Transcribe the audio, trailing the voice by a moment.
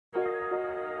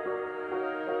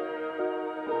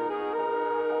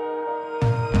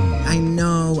I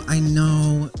know.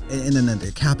 And then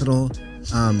the Capitol.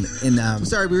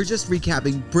 Sorry, we were just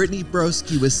recapping. Brittany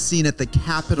Broski was seen at the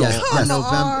Capitol in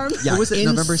November. Yeah, what was it?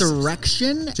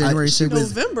 Insurrection? January 6th.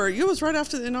 November. It was right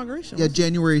after the inauguration. Yeah,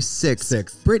 January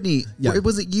 6th. Brittany,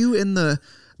 was it you in the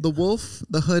wolf,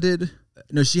 the hooded?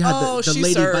 No, she had the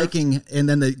Lady served. Viking and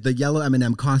then the yellow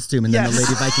M&M costume and then the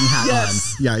Lady Viking hat on.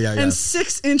 Yeah. And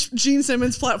 6-inch Gene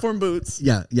Simmons platform boots.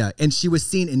 Yeah. And she was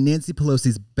seen in Nancy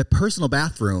Pelosi's personal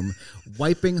bathroom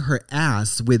wiping her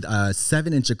ass with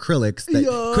 7-inch acrylics that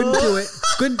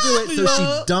couldn't do it. So she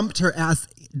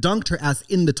dunked her ass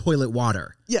in the toilet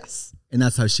water. Yes. And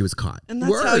that's how she was caught. And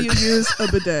that's how you use a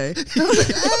bidet.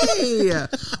 Hey,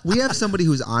 we have somebody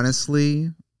who's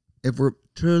honestly, if we're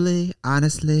truly,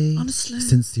 honestly,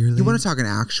 sincerely, you want to talk an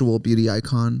actual beauty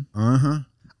icon?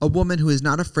 A woman who is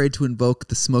not afraid to invoke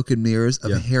the smoke and mirrors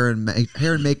of hair and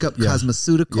makeup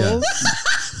cosmeceuticals.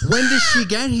 When did she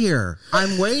get here?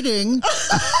 I'm waiting.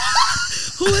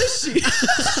 Who is she?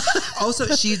 Also,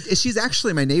 she's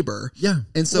actually my neighbor. Yeah.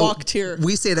 And so walked here.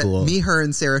 We say that me, her,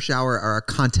 and Sarah Shower are a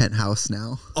content house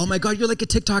now. Oh my God, you're like a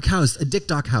TikTok house, a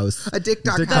TikTok house. A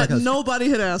TikTok house. That nobody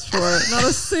had asked for it. Not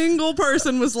a single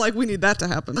person was like, we need that to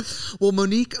happen. Well,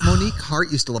 Monique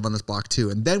Hart used to live on this block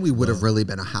too, and then we would have really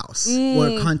been a house. Or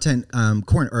a content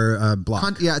corner or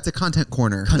block. It's a content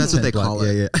corner. That's what they call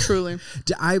it. Yeah. Truly.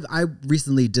 I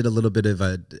recently did a little bit of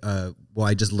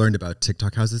I just learned about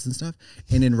TikTok houses and stuff.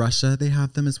 And in Russia, they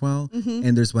have them as well. Mm-hmm.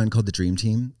 And there's one called the Dream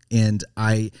Team. And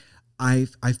I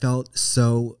felt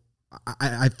so,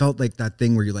 I felt like that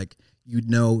thing where you're like,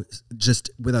 just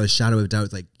without a shadow of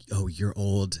doubt, like, oh, you're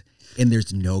old and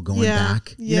there's no going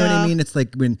back. You know what I mean? It's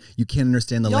like when you can't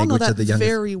understand the language of the youngest.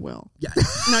 Very well. Yeah.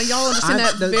 Now y'all understand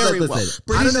that very well.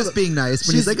 Brittany's just being nice.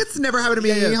 She's like, it's never happened to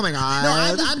me. Oh my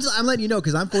God. No, I'm letting you know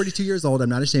because I'm 42 years old. I'm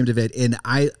not ashamed of it. And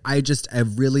I've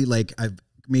really I've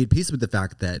made peace with the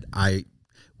fact that I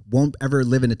won't ever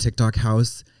live in a TikTok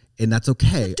house. And that's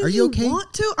okay. Are you okay?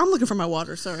 Want to? I'm looking for my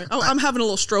water. Sorry. Oh, I'm having a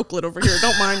little strokelet over here.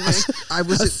 Don't mind me. I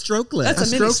was a strokelet.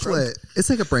 That's a mini stroke. It's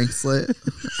like a bracelet.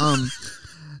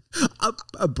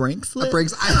 A bracelet? No,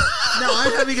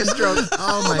 I'm having a stroke.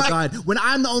 Oh my God. When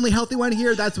I'm the only healthy one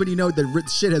here, that's when you know the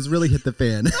shit has really hit the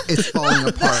fan. It's falling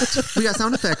apart. We got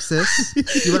sound effects, sis.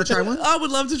 You want to try one? I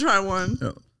would love to try one.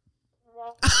 No.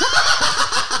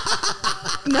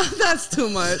 No, that's too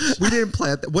much. We didn't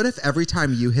plan that. What if every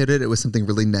time you hit it, it was something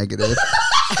really negative?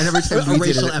 And every time we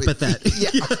racial did it, epithet.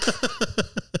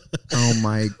 Oh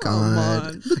my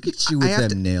God. Look at you with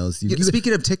them nails.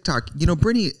 Speaking of TikTok,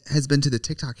 Brittany has been to the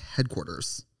TikTok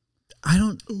headquarters. I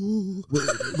don't.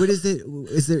 What is it?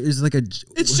 Is like a?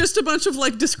 It's just a bunch of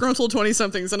disgruntled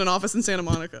 20-somethings in an office in Santa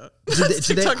Monica.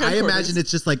 I imagine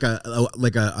it's just like a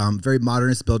very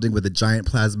modernist building with a giant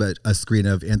plasma screen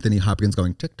of Anthony Hopkins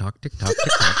going TikTok, TikTok,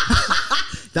 TikTok.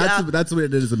 That's what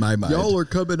it is in my mind. Y'all are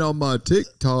coming on my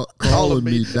TikTok calling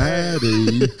me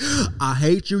daddy. I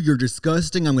hate you. You're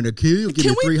disgusting. I'm going to kill you. Give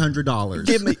me $300.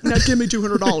 Give me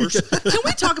 $200. Can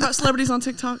we talk about celebrities on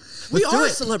TikTok? We are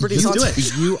celebrities on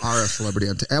TikTok. You are a celebrity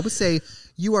on TikTok. I would say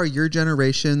you are your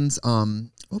generation's. Are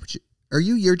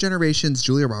you your generation's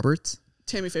Julia Roberts?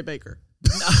 Tammy Faye Baker.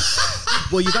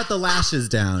 Well, you got the lashes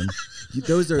down.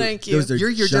 Thank you. You're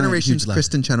your generation's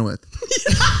Kristen Chenoweth.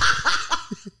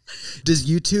 Does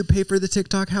YouTube pay for the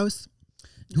TikTok house?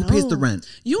 Who pays the rent?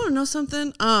 You want to know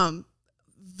something?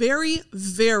 Very,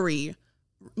 very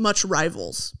much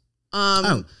rivals.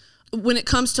 When it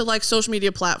comes to social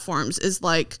media platforms, is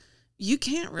you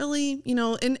can't really,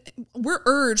 and we're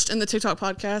urged in the TikTok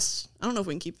podcast, I don't know if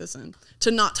we can keep this in,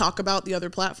 to not talk about the other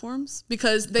platforms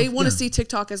because they want to see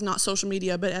TikTok as not social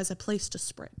media, but as a place to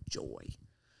spread joy.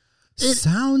 It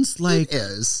sounds like it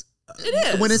is.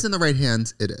 It is. When it's in the right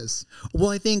hands, it is. Well,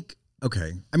 I think,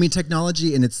 okay. I mean,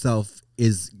 technology in itself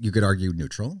is, you could argue,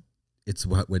 neutral. It's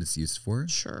what it's used for.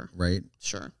 Sure. Right?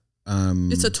 Sure.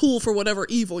 It's a tool for whatever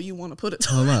evil you want to put it to.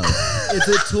 Hello. It's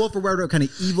a tool for whatever kind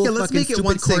of evil fucking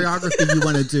stupid choreography you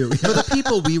want to do. For the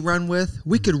people we run with,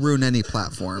 we could ruin any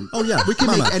platform. Oh, yeah. We can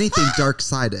make anything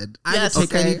dark-sided. I would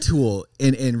take any tool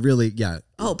and really,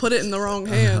 Oh, put it in the wrong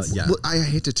hands. Well, I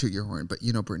hate to toot your horn, but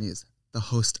Brittany is the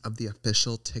host of the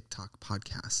official TikTok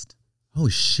podcast. Oh,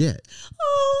 shit.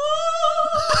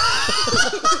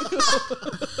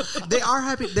 They are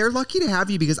happy. They're lucky to have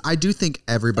you because I do think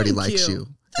everybody likes you.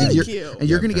 Thank you. And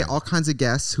you're going to get all kinds of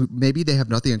guests who maybe they have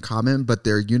nothing in common, but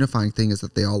their unifying thing is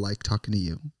that they all like talking to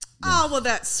you. Oh, well,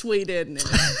 that's sweet, isn't it?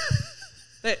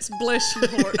 That's bless your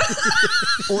heart.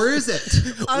 Or is it?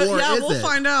 We'll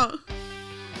find out.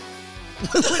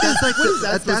 That's like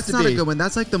that's not a good one.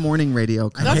 That's like the morning radio.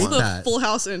 That's the Full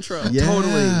House intro. Yeah.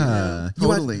 Totally. Yeah.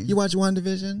 Totally. You watch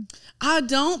WandaVision? I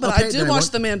don't, but I did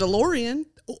watch The Mandalorian.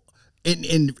 And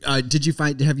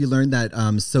have you learned that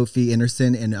Sophie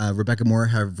Anderson and Rebecca Moore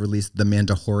have released The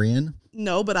Mandalorian?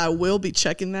 No, but I will be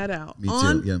checking that out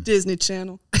on Disney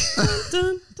Channel. Dun,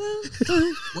 dun,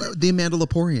 dun. The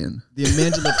Mandalorian.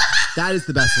 That is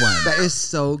the best one. That is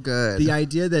so good. The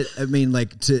idea that,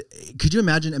 could you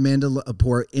imagine Amanda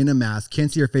Lepore in a mask, can't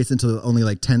see her face until only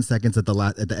like 10 seconds at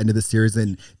the end of the series,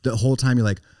 and the whole time you're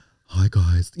like, hi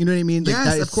guys, you know what I mean? Like, yes,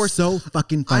 that is of course. So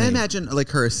fucking funny. I imagine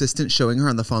like her assistant showing her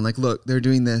on the phone, like, look, they're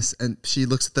doing this, and she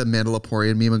looks at the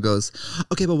Mandalorian meme and goes,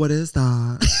 okay, but what is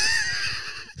that?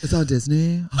 It's on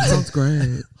Disney. Sounds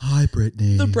great. Hi,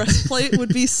 Brittany. The breastplate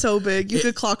would be so big. You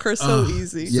could clock her so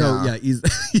easy. Yeah. So, he's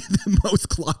the most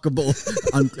clockable.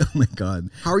 Oh, my God.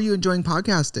 How are you enjoying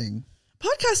podcasting?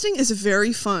 Podcasting is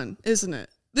very fun, isn't it?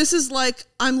 This is like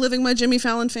I'm living my Jimmy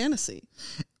Fallon fantasy.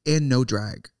 And no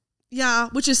drag. Yeah,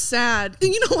 which is sad.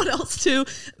 And you know what else, too?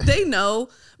 They know,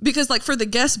 because like for the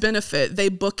guest benefit, they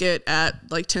book it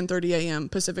at like 10:30 a.m.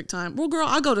 Pacific time. Well, girl,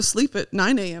 I go to sleep at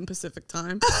 9 a.m. Pacific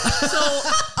time. So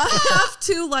I have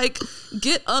to like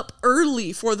get up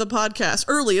early for the podcast.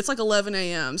 Early, it's like 11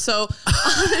 a.m. So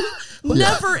I'm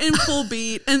never in full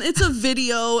beat. And it's a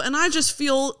video. And I just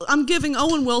feel I'm giving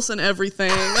Owen Wilson everything.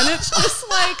 And it's just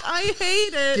like, I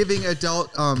hate it. Giving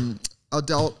adult,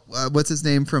 what's his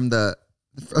name from the...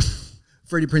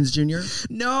 Freddie Prinze Jr.?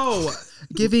 No,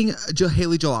 giving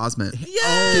Haley Joel Osment.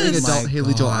 Yes, giving adult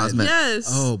Haley Joel Osment. Yes.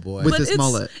 Oh boy, with this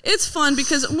mullet. It's fun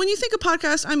because when you think of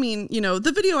podcast, I mean, you know,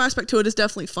 the video aspect to it is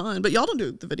definitely fun, but y'all don't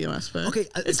do the video aspect. Okay,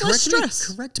 it's less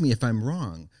stress. Correct me if I'm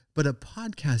wrong, but a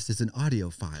podcast is an audio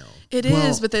file. It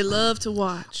is, but they love to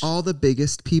watch. All the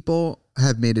biggest people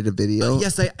have made it a video.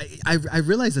 Yes, I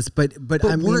realize this, but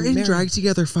we're in drag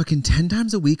together fucking 10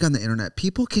 times a week on the internet.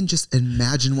 People can just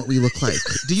imagine what we look like.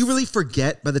 Do you really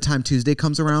forget by the time Tuesday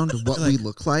comes around what we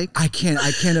look like? I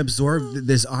can't absorb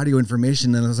this audio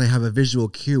information unless I have a visual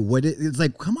cue. It's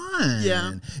like, come on.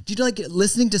 Yeah. Do you like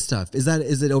listening to stuff? Is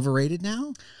it overrated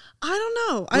now? I don't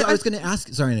know. Well, I was going to ask.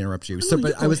 Sorry to interrupt you.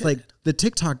 I was like, the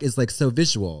TikTok is like so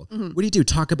visual. Mm-hmm. What do?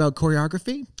 Talk about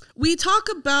choreography? We talk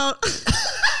about.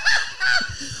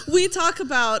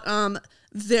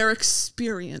 Their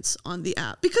experience on the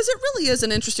app, because it really is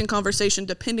an interesting conversation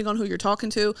depending on who you're talking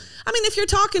to. I mean, if you're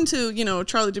talking to,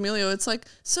 Charli D'Amelio, it's like,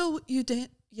 so you dance.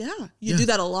 Yeah, you do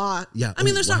that a lot. Yeah. I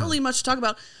mean, there's not really much to talk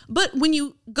about. But when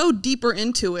you go deeper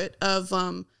into it of,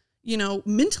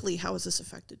 mentally, how has this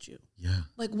affected you? Yeah.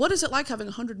 Like, what is it like having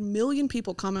 100 million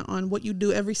people comment on what you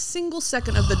do every single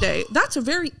second of the day? That's a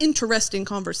very interesting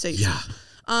conversation. Yeah.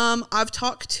 I've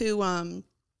talked to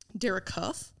Derek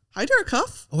Huff. Hi, Derek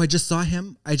Huff. Oh, I just saw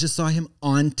him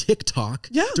on TikTok.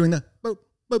 Yeah. Doing the. Yeah. You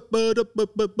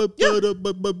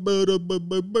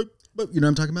know what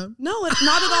I'm talking about? No, not at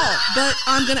all. But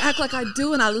I'm going to act like I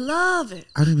do, and I love it.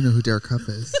 I don't even know who Derek Huff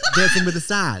is. Dancing with the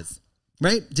Stars.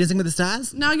 Right? Dancing with the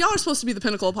Stars? Now, y'all are supposed to be the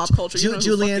pinnacle of pop culture.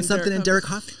 Julianne something and Derek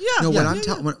Huff? Yeah. No,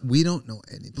 we don't know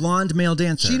anything. Blonde male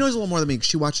dancer. She knows a little more than me because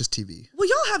she watches TV. Well,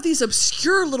 y'all have these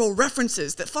obscure little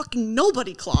references that fucking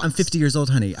nobody clocks. I'm 50 years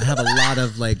old, honey. I have a lot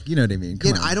of you know what I mean?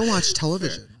 Come on. I don't watch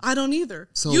television. I don't either.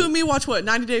 So, you and me watch what?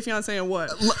 90 Day Fiancé and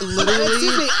what?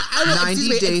 Literally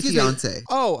 90 Day Fiancé.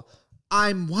 Oh,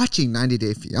 I'm watching 90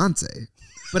 Day Fiancé.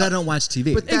 But I don't watch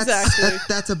TV. But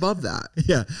that's above that.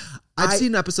 Yeah. I've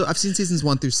seen seasons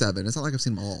 1 through 7. It's not like I've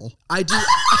seen them all. I do.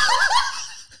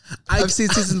 I've seen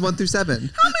seasons 1 through 7. How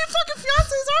many fucking fiancés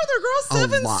are there, girl?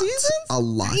 7 seasons? A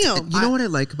lot. Damn. You know what I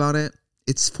like about it?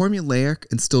 It's formulaic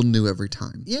and still new every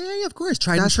time. Yeah, of course.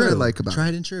 Tried That's and true. what I like about it.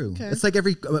 Tried and true. Okay. It's like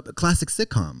every classic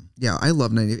sitcom. Yeah, I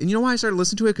love 90. And you know why I started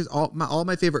listening to it? Because all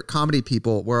my favorite comedy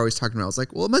people were always talking about it. I was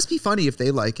like, well, it must be funny if they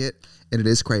like it. And it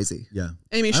is crazy. Yeah.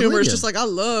 Amy Schumer is just like, I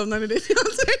love 90 Day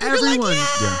Fiancé. Everyone. Like,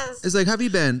 yes. It's like, how have you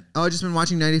been? Oh, I've just been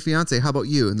watching 90 Day Fiancé. How about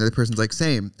you? And the other person's like,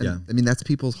 same. And, yeah. I mean, that's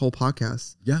people's whole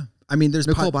podcast. Yeah. I mean, there's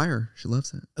Nicole Byer. She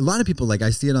loves it. A lot of people I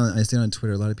see it on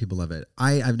Twitter. A lot of people love it.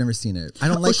 I've never seen it. I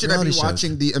don't like should I be shows.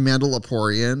 watching the Amanda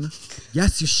Leporian?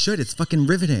 Yes, you should. It's fucking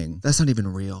riveting. That's not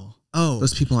even real. Oh.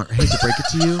 Those people aren't. I hate to break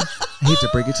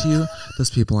it to you. Those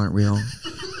people aren't real.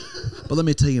 But let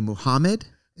me tell you, Muhammad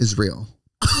is real.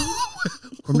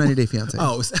 From 90 Day Fiancé.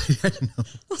 Oh, I didn't know.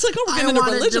 It's like, we're getting into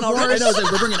religion already. I know,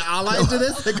 we're bringing allies to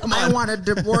this. Like, come on. I want to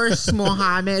divorce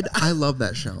Muhammad. I love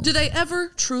that show. Do they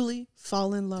ever truly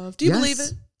fall in love? Do you believe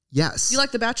it? Yes. Do you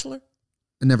like The Bachelor?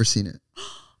 I've never seen it.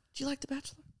 Do you like The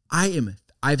Bachelor?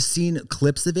 I've seen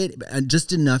clips of it, and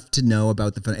just enough to know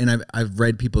about the fun. And I've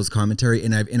read people's commentary,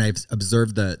 and I've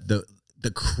observed the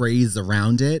the craze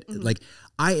around it. Like,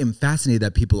 I am fascinated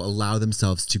that people allow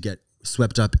themselves to get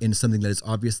swept up in something that is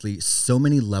obviously so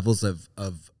many levels of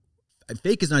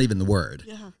fake is not even the word.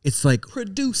 Yeah. It's like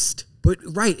produced. But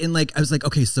right. And like, I was like,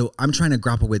 okay, so I'm trying to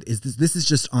grapple with, this is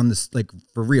just on this, like,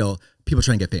 for real, people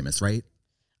trying to get famous, right?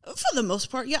 For the most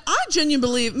part. Yeah. I genuinely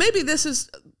believe maybe this is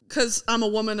because I'm a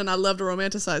woman and I love to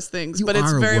romanticize things, but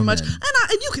it's very much,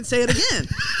 and you can say it again.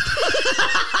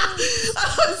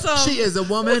 So, she is a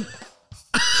woman.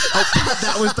 Oh,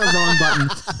 that was the wrong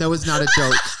button. That was not a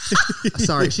joke.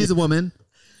 Sorry, she's a woman.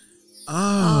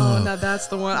 Oh, now that's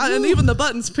the one. And even the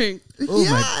button's pink. Oh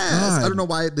yes. My God. I don't know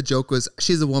why the joke was,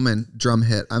 she's a woman, drum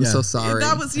hit. I'm so sorry.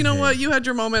 That was, you know what? You had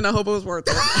your moment. I hope it was worth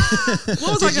it.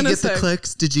 What was I going to say? Did you get the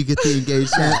clicks? Did you get the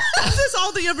engagement? Is this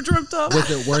all that you ever dreamt of? Was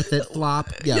it worth it, flop?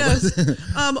 Yeah. Yes.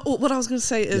 What I was going to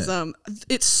say is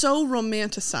it's so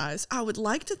romanticized. I would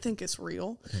like to think it's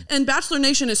real. Okay. And Bachelor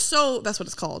Nation is that's what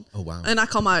it's called. Oh, wow. And I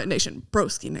call my nation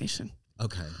Broski Nation.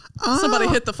 Okay. Somebody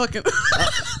hit the fucking...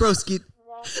 Broski...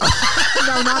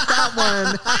 No, not that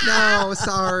one. No,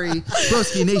 sorry.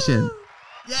 Broski Nation.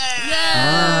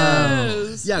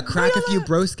 Yes. Yeah, crack a few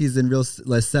broskies and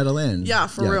let's settle in. Yeah,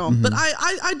 for real. Mm-hmm. But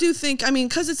I do think, I mean,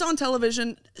 because it's on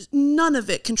television, none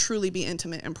of it can truly be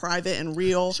intimate and private and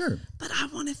real. Sure. But I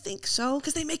want to think so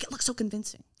because they make it look so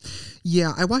convincing.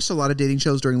 Yeah, I watched a lot of dating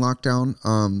shows during lockdown.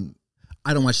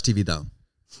 I don't watch TV though.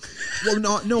 Well,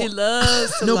 no. He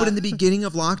loves to but in the beginning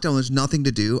of lockdown, there's nothing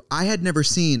to do. I had never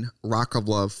seen Rock of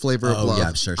Love, Flavor of Love.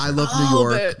 Yeah, sure. I Love New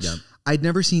York. Yeah. I'd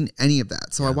never seen any of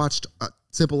that. So I watched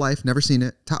Simple Life, never seen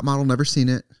it. Top Model, never seen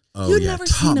it. Oh, You'd never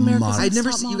seen America's I'd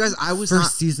never seen you guys. I was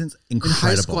first season's incredible.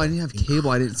 In high school, I didn't have cable.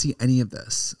 I didn't see any of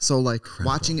this. So like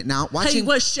watching it now, He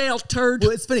was sheltered.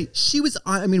 Well, it's funny. She was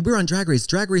on. I mean, we were on Drag Race.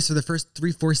 Drag Race for the first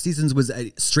 3-4 seasons was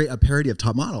straight a parody of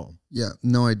Top Model. Yeah,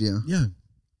 no idea. Yeah.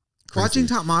 Crazy. Watching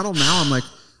Top Model now, I'm like,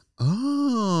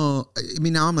 oh. I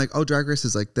mean, now I'm like, oh, Drag Race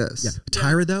is like this. Yeah.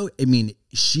 Tyra, though, I mean,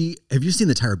 have you seen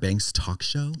the Tyra Banks talk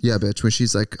show? Yeah, bitch, when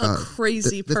she's like a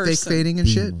crazy person. The fake fading and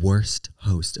shit. The worst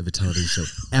host of a television show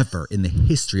ever in the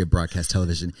history of broadcast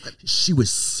television. She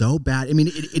was so bad. I mean,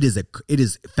 it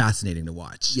is fascinating to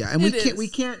watch. Yeah, and we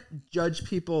can't judge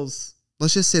people's.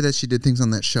 Let's just say that she did things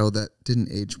on that show that didn't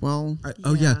age well.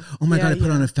 Oh, yeah. Oh, my God. I put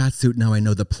on a fat suit. Now I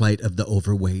know the plight of the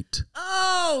overweight.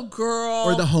 Oh, girl.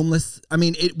 Or the homeless. I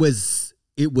mean, it was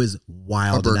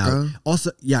wild. And out. Also,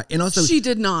 yeah. And also. She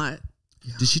did not.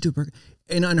 Did she do a burger?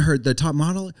 And on the Top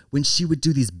Model, when she would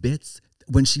do these bits,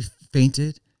 when she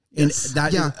fainted. Yes. And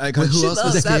that, who else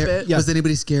was scared? Yeah. Was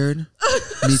anybody scared?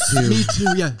 Me too. Me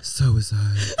too, yeah. So was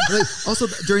I. Also,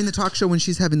 during the talk show, when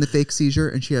she's having the fake seizure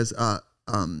and she has...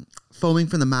 foaming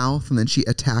from the mouth, and then she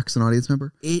attacks an audience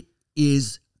member. It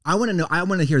is. I want to know. I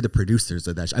want to hear the producers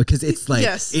of that show because it's like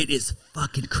it is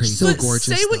fucking crazy. So gorgeous.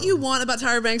 Say what you want about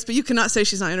Tyra Banks, but you cannot say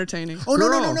she's not entertaining. Oh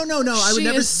no! I would never. She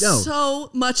is so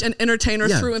much an entertainer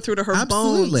through and through to her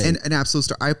bones. And an absolute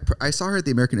star. I saw her at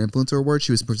the American Influencer Award.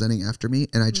 She was presenting after me,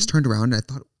 and I just turned around and I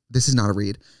thought, this is not a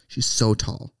read. She's so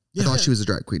tall. I thought she was a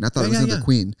drag queen. I thought it was another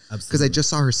queen because I just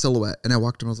saw her silhouette, and I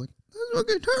walked and I was like, "That's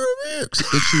fucking Tyra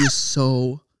Banks," and she was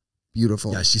so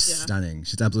beautiful. Yeah, she's stunning.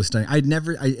 She's absolutely stunning.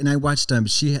 I watched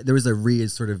there was a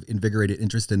sort of invigorated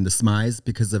interest in the smize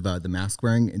because of the mask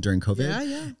wearing during COVID.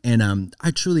 Yeah. And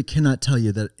I truly cannot tell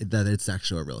you that it's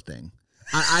actually a real thing.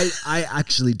 I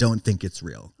actually don't think it's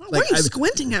real. Why are you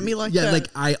squinting at me like that? Yeah, like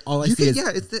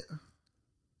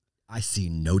I see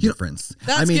no difference.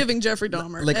 That's giving Jeffrey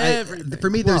Dahmer. Like everything. For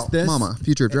me, there's this. Mama,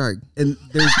 future of drag. And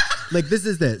there's like this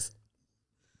is this.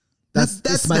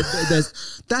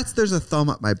 There's a thumb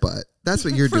up my butt. That's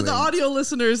what you're doing. For the audio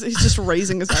listeners, he's just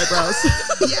raising his eyebrows.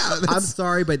 Yeah, I'm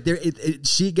sorry, but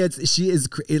she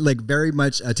like very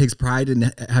much takes pride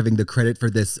in having the credit for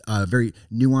this very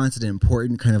nuanced and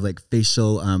important kind of like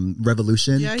facial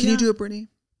revolution. Yeah, Can you do it, Brittany?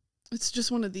 It's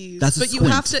just one of these. That's but you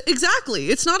have to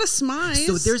It's not a smize.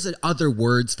 So there's other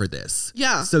words for this.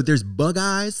 Yeah. So there's bug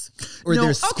eyes, or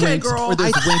there's squint, girl. or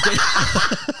there's winking.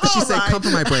 She said, "Come for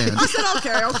my brand." I said,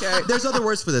 "Okay." There's other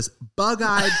words for this: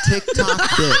 bug-eyed TikTok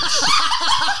bitch.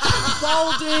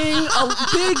 Balding, a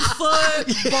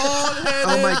Bigfoot, bald-headed.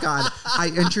 Oh my God!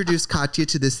 I introduced Katya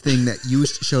to this thing that you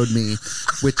showed me,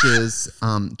 which is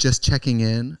just checking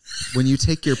in when you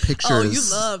take your pictures. Oh, you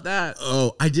love that.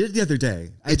 Oh, I did it the other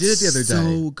day.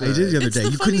 So good. I did it the other day.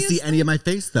 You couldn't see any of my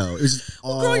face though. It was just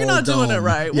girl, you're not doing it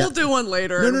right. Yeah. We'll do one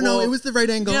later. No. It was the right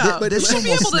angle. Yeah, but this one will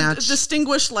be able to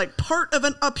distinguish like part of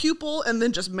a pupil and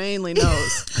then just mainly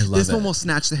nose. I love this one will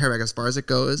snatch the hair back as far as it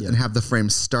goes and have the frame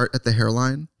start at the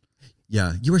hairline.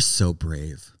 Yeah, you are so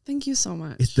brave. Thank you so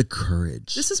much. It's the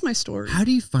courage. This is my story. How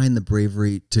do you find the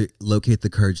bravery to locate the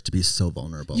courage to be so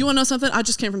vulnerable? You want to know something? I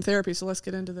just came from therapy, so let's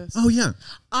get into this. Oh, yeah.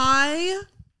 I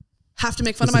have to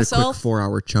make fun Was of it a myself. quick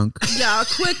 4-hour chunk. Yeah, a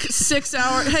quick 6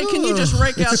 hour. Hey, can you just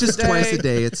rake out It's just the day? twice a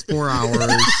day. It's 4 hours.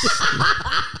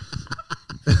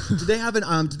 Do they have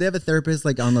a therapist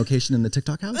like on location in the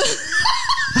TikTok house?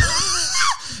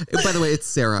 By the way, it's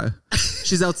Sarah.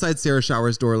 She's outside Sarah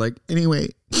Shower's door. Like, anyway,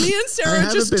 Me and Sarah I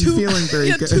are just haven't been two, feeling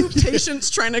very good. two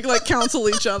patients trying to like counsel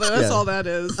each other. That's all that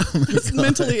is. It's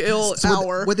mentally ill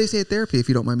hour. What they say at therapy, if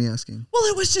you don't mind me asking? Well,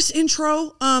 it was just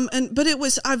intro. But it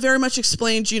was, I very much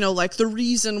explained, like the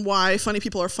reason why funny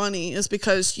people are funny is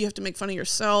because you have to make fun of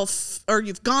yourself, or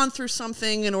you've gone through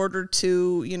something in order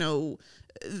to,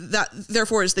 that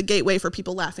therefore is the gateway for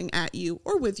people laughing at you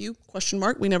or with you, ?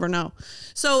 We never know.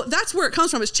 So that's where it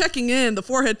comes from, is checking in. The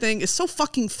forehead thing is so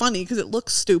fucking funny because it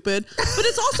looks stupid, but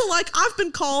it's also like I've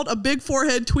been called a big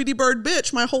forehead Tweety Bird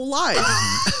bitch my whole life.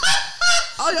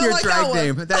 Your drag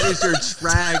name. That is your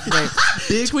drag name.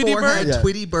 Big Tweety forehead, Bird?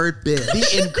 Tweety Bird bitch.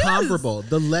 The incomparable,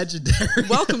 the legendary.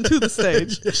 Welcome to the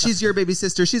stage. She's your baby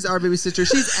sister. She's our baby sister.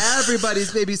 She's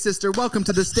everybody's baby sister. Welcome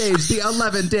to the stage, the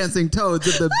 11 dancing toads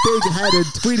of the big-headed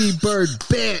Tweety Bird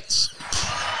bitch.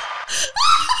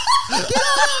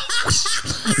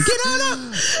 Get on up!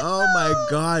 Oh my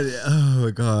god! Oh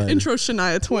my god! Intro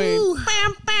Shania Twain.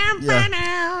 Bam, bam,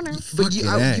 Yeah. But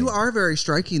you are very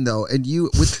striking though, and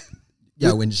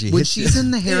when she's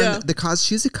in the hair, Yeah.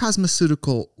 she's a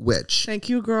cosmeceutical witch. Thank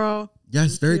you, girl.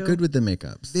 Yes, very you. good with the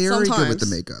makeups. Very good with the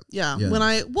Sometimes. makeup. Yeah.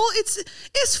 Yeah.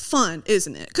 It's fun,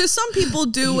 isn't it? Because some people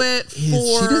do it for. She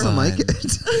She doesn't Fun. like it.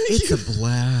 It's a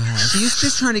blast. She's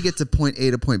just trying to get to point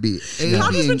A to point B. A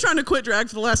Tommy's being been trying to quit drag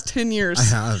for the last 10 years. I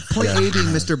have point A being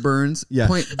Mr. Burns. Yeah.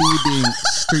 Point B being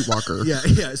Streetwalker. Yeah,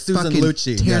 Susan Fucking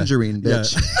Lucci, tangerine Yeah.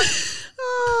 bitch.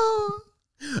 Oh.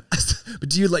 But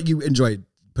do you enjoy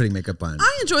putting makeup on?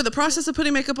 I enjoy the process of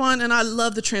putting makeup on, and I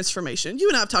love the transformation. You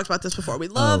and I have talked about this before. We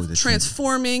love the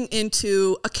transforming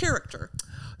into a character.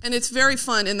 And it's very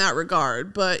fun in that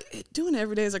regard, but doing it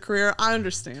every day as a career, I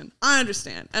understand.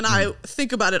 And I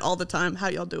think about it all the time, how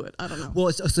y'all do it. I don't know.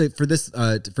 Well, so for this,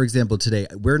 for example, today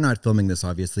we're not filming this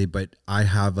obviously, but I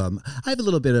have a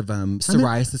little bit of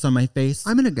psoriasis on my face.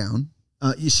 I'm in a gown.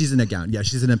 She's in a gown. Yeah,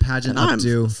 she's in a pageant I'm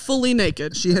updo. fully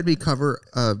naked. She had me cover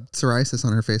psoriasis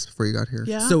on her face before you got here.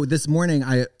 Yeah. So this morning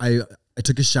I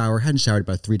took a shower, hadn't showered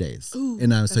about 3 days. Ooh,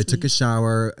 and so I took a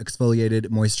shower, exfoliated,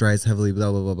 moisturized heavily,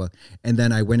 blah, blah, blah, blah. And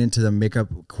then I went into the makeup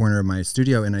corner of my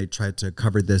studio and I tried to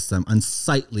cover this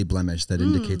unsightly blemish that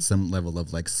indicates some level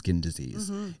of like skin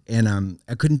disease. And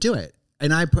I couldn't do it.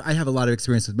 And I have a lot of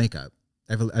experience with makeup.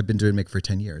 I've been doing makeup for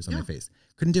 10 years on my face.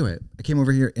 Couldn't do it. I came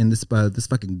over here and this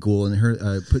fucking ghoul and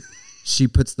her she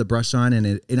puts the brush on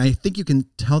and I think you can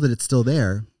tell that it's still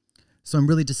there. So I'm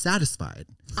really dissatisfied.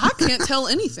 I can't tell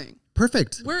anything.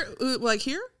 Perfect. Where, like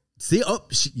here? See, Well,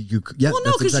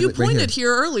 no, because you pointed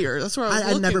here earlier. That's where I was I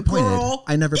looking. never pointed. Girl.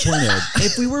 I never pointed.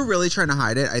 If we were really trying to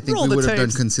hide it, I think Roll we the would have done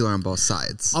tapes. concealer on both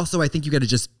sides. Also, I think you got to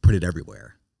just put it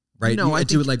everywhere, right? No, you I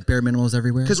do think- it like bare minimals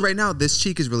everywhere. Because right now, this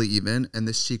cheek is really even, and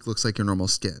this cheek looks like your normal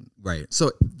skin. Right.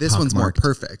 So this one's more Pockmarked.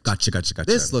 perfect. Gotcha.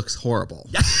 This looks horrible.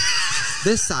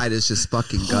 This side is just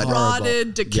fucking gutted.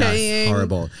 Rotted, decaying. Yes,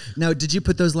 horrible. Now, did you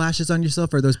put those lashes on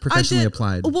yourself, or are those professionally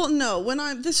applied? Well, no.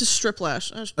 This is strip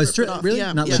lash. I A strip, it off. really?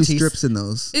 Yeah, Not yeah. She Latisse? strips in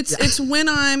those. It's when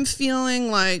I'm feeling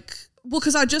like,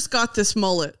 because I just got this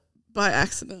mullet by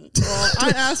accident. Well, I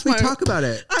asked We talk about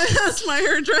it. I asked my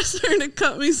hairdresser to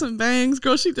cut me some bangs.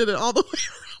 Girl, she did it all the way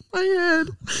around my head.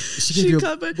 She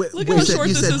cut me. Look how short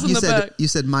this is in the back. You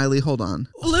said, Miley, hold on.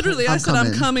 Literally, I said, I'm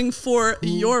coming. coming for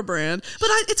your brand. But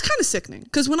it's kind of sickening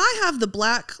because when I have the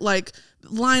black, like,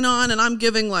 line on and I'm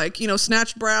giving like,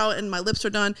 snatched brow and my lips are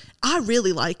done, I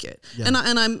really like it. Yeah. And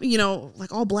I'm,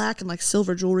 like all black and like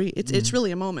silver jewelry. It's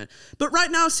really a moment. But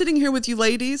right now, sitting here with you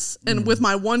ladies and with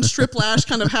my one strip lash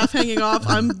kind of half hanging off,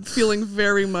 I'm feeling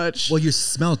very much. Well, you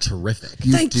smell terrific.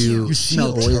 Thank you. You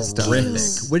smell Thank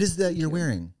terrific. you. What is that you're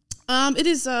wearing? It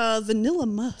is vanilla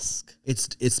musk.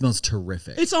 It smells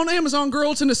terrific. It's on Amazon,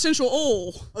 girl. It's an essential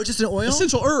oil. Oh, just an oil?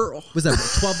 Essential oil. Was that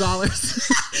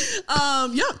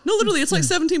 $12? Yeah, no, literally, it's like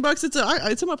 $17.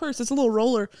 It's in my purse. It's a little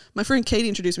roller. My friend Katie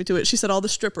introduced me to it. She said all the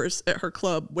strippers at her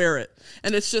club wear it,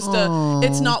 and it's just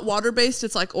it's not water based.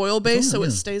 It's like oil based, so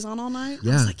it stays on all night.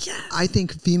 Yeah. I was like, yeah. I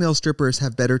think female strippers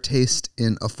have better taste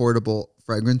in affordable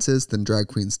fragrances than drag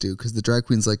queens do, because the drag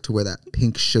queens like to wear that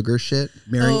pink sugar shit.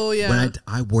 Mary, Oh, yeah. when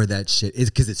I wore that shit, it's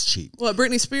because it's cheap. What,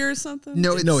 Britney Spears something?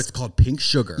 No, It's called pink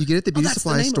sugar. You get it at the beauty that's the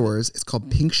supply name of it. stores. It's called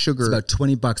pink sugar. It's about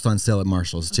 $20 on sale at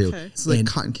Marshall's too. Okay. It's like And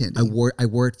cotton candy. I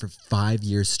wore it for 5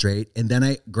 years straight, and then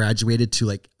I graduated to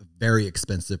like very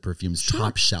expensive perfumes,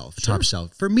 top shelf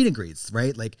for meet and greets,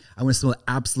 right? Like I want to smell the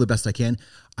absolute best I can.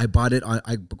 I bought it on.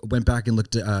 I went back and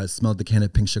looked at smelled the can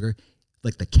of pink sugar,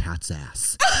 like the cat's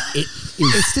ass.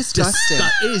 It's disgusting.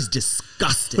 It is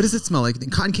disgusting. What does it smell like?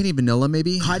 Cotton candy, vanilla,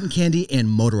 maybe. Cotton candy and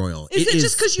motor oil. Is it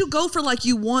just because you go for like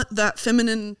you want that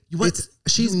feminine?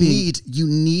 You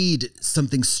need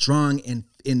something strong and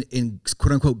in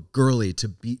quote unquote girly to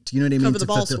be. Do you know what I mean? Cover the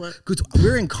ball sweat. Because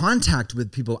we're in contact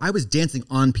with people. I was dancing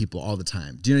on people all the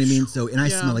time. Do you know what I mean? So and I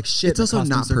smell like shit. It's also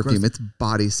not perfume. It's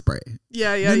body spray.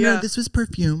 Yeah. No, this was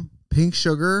perfume. Pink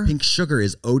sugar. Pink sugar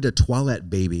is eau de toilette,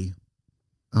 baby.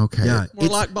 Okay. Yeah, More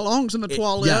like belongs in the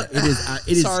toilet. Yeah, it is.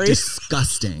 It is Sorry.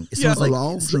 disgusting. It smells like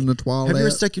belongs in the toilet. Have you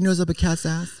ever stuck your nose up a cat's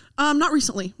ass? Not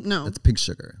recently. No. That's pink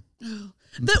sugar.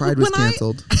 Pride was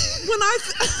canceled.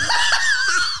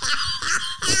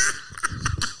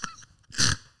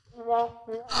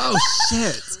 Oh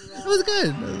shit! That was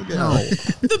good. No.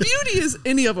 The beauty is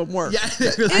any of them work. Yeah,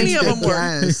 Any of them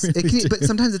work. Yes. But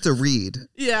sometimes it's a read.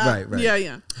 Yeah. Right.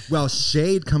 Yeah. Well,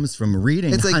 shade comes from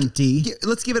reading. It's like, hunty.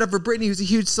 let's give it up for Brittany, who's a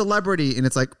huge celebrity, and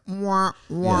it's like, wah,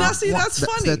 wah. Now, see, that's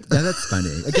funny. That's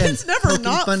funny. Again, It's never poking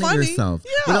not fun at funny. yourself.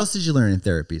 Yeah. What else did you learn in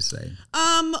therapy today?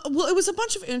 Well, it was a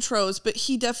bunch of intros, but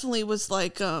he definitely was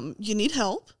like, you need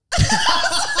help.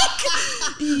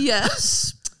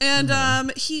 Yes. And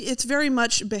it's very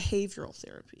much behavioral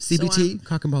therapy. CBT,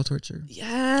 cock and ball torture.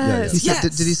 Yes. He said,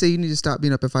 Yes. did he say you need to stop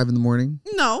being up at 5 a.m?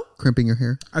 No. Crimping your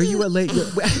hair? Are you a late?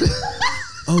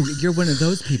 Oh, you're one of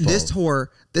those people. This whore.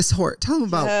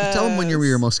 Tell him when you're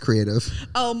your most creative.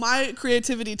 Oh, my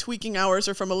creativity tweaking hours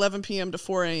are from 11 p.m. to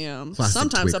 4 a.m. Classic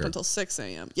Sometimes tweaker. up until 6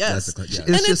 a.m. Yes.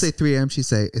 It's just say 3 a.m. She'd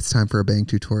say, it's time for a bang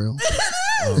tutorial.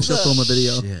 And she'll film a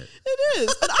video. Shit. It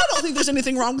is. And I don't think there's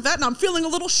anything wrong with that. And I'm feeling a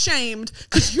little shamed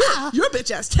because your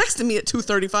bitch ass texting me at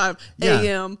 2:35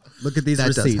 a.m. Look at these That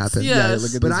receipts. does happen. Yes. Yeah,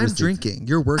 look at But these I'm receipts. drinking.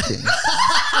 You're working.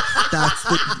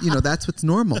 That's what's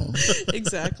normal.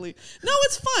 Exactly. No,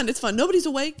 it's fun. It's fun. Nobody's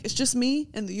awake. It's just me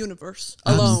and the universe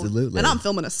alone. Absolutely. And I'm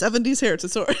filming a 70s hair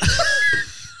tutorial.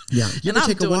 Yeah. You And ever I'm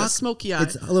take a doing a walk? smoky eye.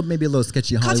 It's maybe a little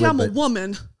sketchy in Katya, Hollywood. I'm a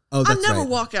woman. Oh, I that's never right.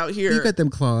 walk out here. You got them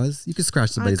claws. You could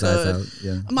scratch somebody's eyes out.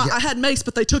 Yeah. I had mace,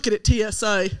 but they took it at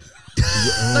TSA.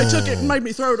 They took it and made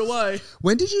me throw it away.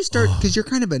 When did you start? Because you're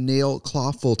kind of a nail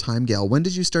claw full-time gal. When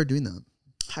did you start doing that?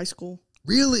 High school.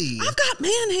 Really? I've got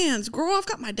man hands, girl. I've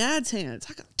got my dad's hands.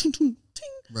 I got ting, ting, ting.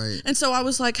 Right. And so I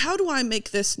was like, how do I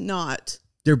make this not?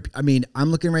 I'm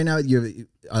looking right now. You have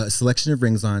a selection of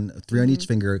rings on, 3 on each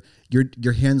finger.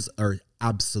 Your hands are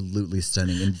absolutely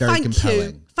stunning and very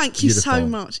compelling. Thank you so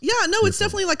much. Yeah, no, it's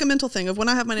definitely like a mental thing of when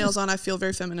I have my nails on, I feel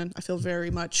very feminine. I feel very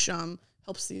much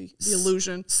helps the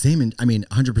illusion. Same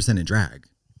 100% in drag.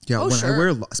 Yeah, Oh, when sure. I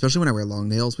wear, especially when I wear long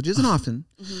nails, which isn't often,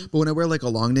 but when I wear like a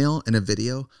long nail in a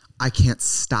video, I can't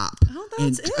stop. Oh,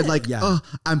 that's it. Like,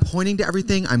 I'm pointing to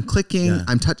everything. I'm clicking. Yeah.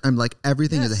 I'm like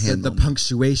everything is a hand. The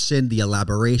punctuation, the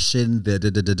elaboration,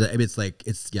 the I mean, it's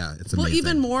amazing. Well,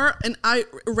 even more, and I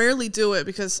rarely do it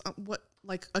because what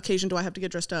occasion do I have to get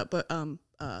dressed up? But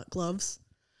gloves.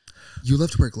 You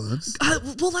love to wear gloves?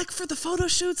 Well, like for the photo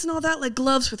shoots and all that, like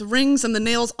gloves with rings and the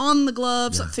nails on the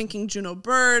gloves. I'm thinking Juno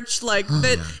Birch, like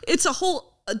that. It's a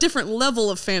different level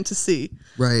of fantasy,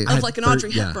 Right? Of like an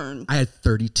Audrey Hepburn. I had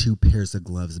 32 pairs of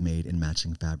gloves made in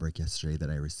matching fabric yesterday that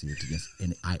I received. Yes,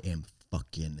 and I am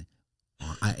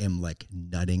like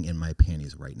nutting in my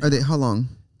panties right now. Are they? How long?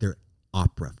 They're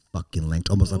opera fucking length,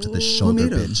 almost up to the Who shoulder,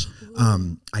 made 'em? bitch.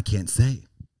 I can't say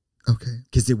Okay.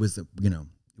 because it was a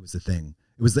thing.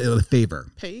 It was a favor.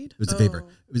 Paid? It was a favor.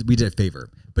 We did a favor.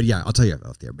 But yeah, I'll tell you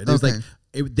out there. But it was like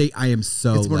I am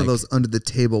so. It's one of those under the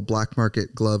table black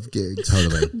market glove gigs.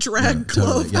 Totally Drag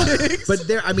glove gigs. But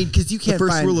there, I mean, because you The can't.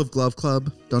 first rule of Glove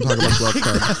Club: don't talk about Glove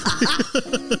Club.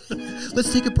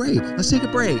 Let's take a break.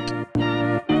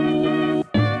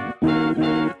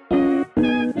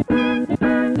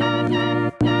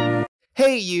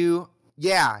 Hey, you.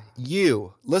 Yeah,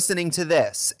 you listening to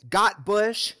this. Got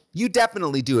bush? You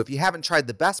definitely do if you haven't tried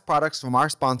the best products from our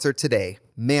sponsor today,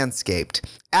 Manscaped.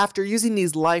 After using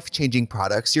these life-changing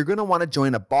products, you're going to want to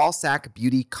join a ball sack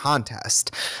beauty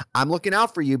contest. I'm looking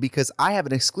out for you because I have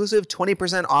an exclusive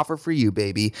 20% offer for you,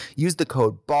 baby. Use the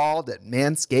code BALD at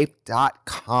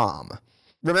manscaped.com.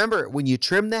 Remember, when you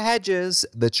trim the hedges,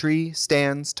 the tree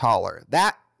stands taller.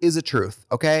 That is a truth,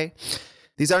 okay?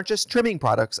 These aren't just trimming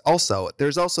products.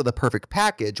 There's also the perfect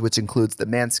package, which includes the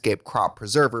Manscaped Crop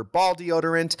Preserver Ball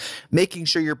Deodorant, making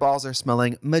sure your balls are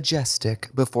smelling majestic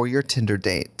before your Tinder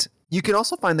date. You can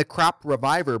also find the Crop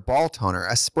Reviver Ball Toner,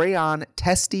 a spray-on,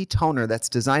 testy toner that's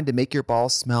designed to make your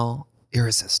balls smell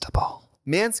irresistible.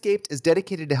 Manscaped is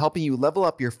dedicated to helping you level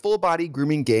up your full-body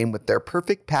grooming game with their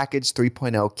Perfect Package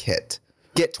 3.0 kit.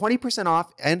 Get 20%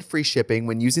 off and free shipping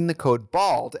when using the code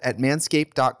BALD at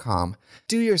manscaped.com.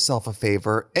 Do yourself a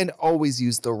favor and always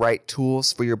use the right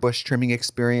tools for your bush trimming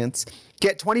experience.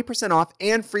 Get 20% off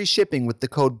and free shipping with the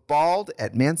code BALD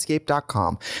at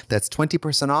manscaped.com. That's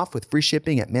 20% off with free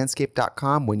shipping at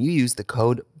manscaped.com when you use the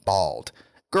code BALD.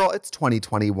 Girl, it's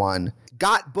 2021.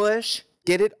 Got bush?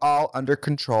 Get it all under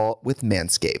control with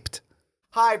Manscaped.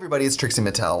 Hi everybody, it's Trixie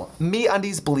Mattel.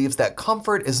 MeUndies believes that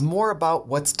comfort is more about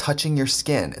what's touching your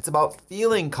skin. It's about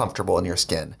feeling comfortable in your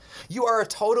skin. You are a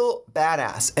total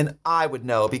badass, and I would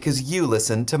know because you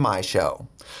listen to my show.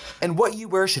 And what you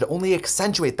wear should only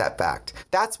accentuate that fact.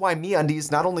 That's why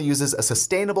MeUndies not only uses a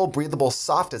sustainable, breathable,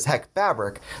 soft as heck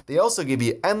fabric, they also give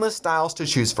you endless styles to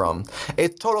choose from.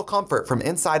 It's total comfort from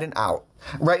inside and out.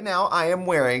 Right now, I am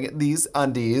wearing these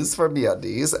undies from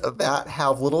MeUndies that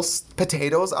have little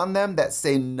potatoes on them that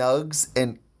say nugs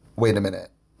and... Wait a minute.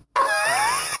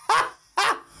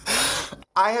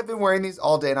 I have been wearing these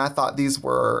all day and I thought these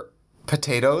were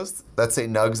potatoes that say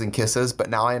nugs and kisses, but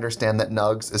now I understand that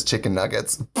nugs is chicken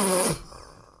nuggets.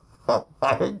 Oh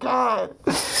my God.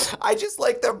 I just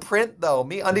like the print though.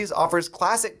 MeUndies offers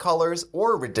classic colors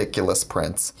or ridiculous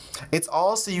prints. It's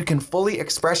all so you can fully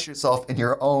express yourself in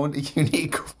your own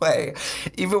unique way,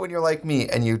 even when you're like me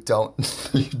and you don't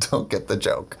get the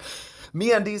joke.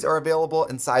 MeUndies are available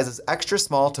in sizes extra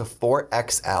small to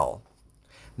 4XL.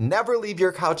 Never leave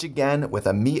your couch again with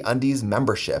a MeUndies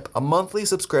membership, a monthly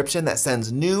subscription that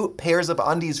sends new pairs of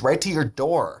undies right to your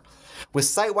door. With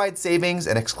site-wide savings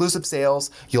and exclusive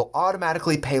sales, you'll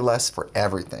automatically pay less for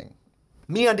everything.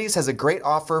 MeUndies has a great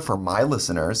offer for my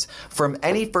listeners. From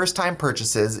any first-time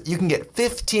purchases, you can get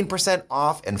 15%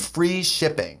 off and free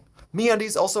shipping.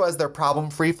 MeUndies also has their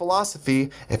problem-free philosophy.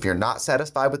 If you're not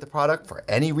satisfied with the product for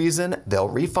any reason, they'll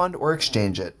refund or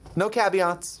exchange it. No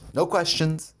caveats, no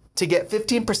questions. To get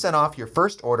 15% off your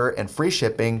first order and free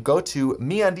shipping, go to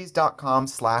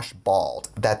MeUndies.com/bald.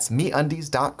 That's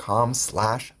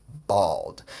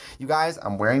MeUndies.com/bald. You guys,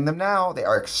 I'm wearing them now. They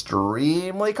are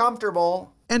extremely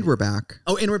comfortable. And we're back.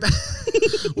 Oh, and we're back.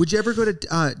 Would you ever go to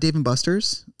Dave &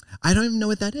 Buster's? I don't even know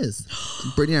what that is.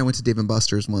 Brittany and I went to Dave &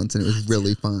 Buster's once, and it was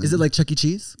really fun. Is it like Chuck E.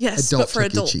 Cheese? Yes, Adult but for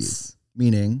Chuck E. adults. Cheese.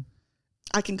 Meaning?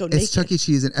 I can go naked. It's Chuck E.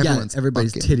 Cheese and everyone's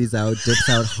everybody's fucking. titties out, dips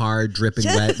out hard, dripping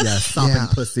wet. Yeah, sopping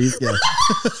pussies. Yeah.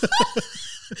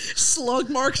 Slug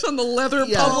marks on the leather,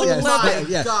 Yeah, public yeah, leather.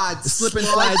 yeah. God, Slip and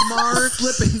slug slide marks.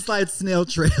 Slip and slide snail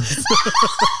trails.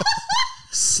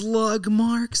 Slug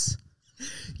marks.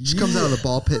 She comes out of the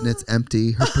ball pit and it's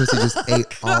empty. Her pussy just ate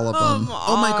all of them.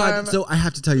 Oh my God. So I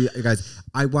have to tell you guys,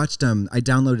 I watched, I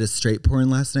downloaded a straight porn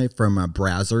last night from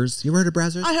Brazzers. You ever heard of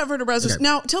Brazzers? I have heard of Brazzers. Okay.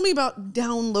 Now, tell me about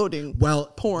downloading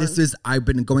porn. I've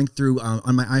been going through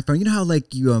on my iPhone. You know how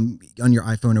like you, on your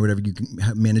iPhone or whatever, you can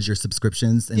manage your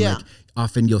subscriptions and like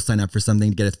often you'll sign up for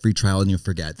something to get a free trial and you'll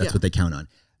forget. That's what they count on.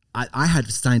 I had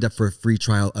signed up for a free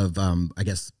trial of, I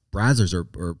guess, Brazzers or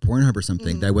Pornhub or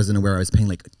something that I wasn't aware I was paying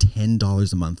like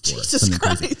 $10 a month for. Jesus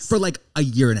Christ. Crazy, for like a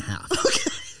year and a half. Okay.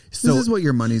 So this is what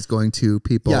your money's going to,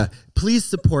 people. Yeah, please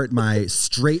support my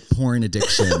straight porn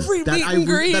addiction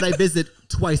that I visit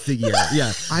twice a year.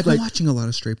 Yeah, I've been watching a lot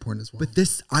of straight porn as well. But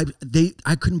this, I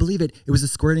couldn't believe it. It was a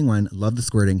squirting one. Love the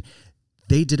squirting.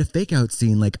 They did a fake out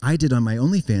scene like I did on my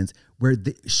OnlyFans where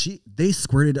they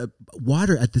squirted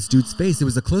water at this dude's face. It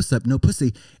was a close up, no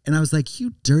pussy, and I was like,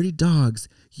 "You dirty dogs."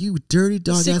 You dirty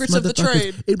dog ass Secrets of the motherfuckers.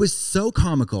 trade. It was so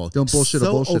comical. Don't bullshit a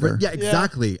bullshitter. Yeah,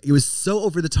 exactly. It was so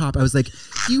over the top. I was like,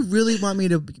 you really want me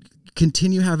to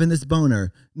continue having this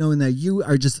boner knowing that you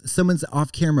are just someone's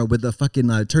off camera with a fucking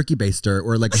turkey baster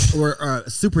or like or a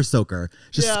super soaker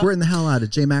just squirting the hell out of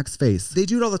J-Mac's face. They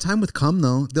do it all the time with cum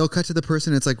though. They'll cut to the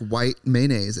person, it's like white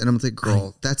mayonnaise, and I'm like,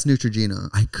 girl, that's Neutrogena.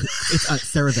 It's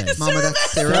CeraVe. Mama,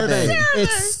 that's CeraVe.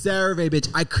 It's CeraVe, bitch.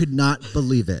 I could not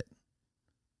believe it.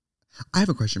 I have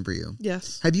a question for you.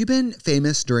 Yes. Have you been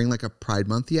famous during like a Pride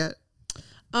Month yet?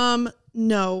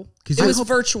 No. It was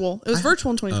virtual. It was virtual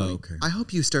in 2020. Oh, okay. I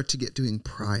hope you start to get doing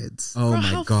prides. Oh my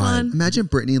how God. fun. Imagine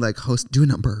Brittany like do a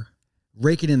number.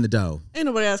 Raking in the dough. Ain't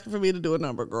nobody asking for me to do a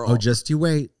number, girl. Oh, just you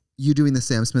wait. You doing the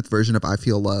Sam Smith version of I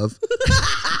Feel Love.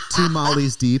 2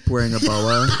 Mollies deep wearing a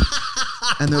boa.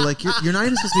 And they're like, you're not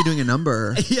even supposed to be doing a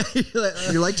number. Yeah,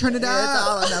 you're like, turn it down. It's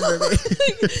all a number.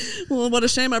 Well, what a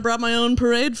shame. I brought my own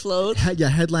parade float. Yeah,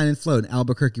 headline and float,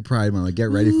 Albuquerque Pride Month.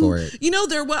 Get ready for it. You know,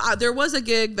 there was a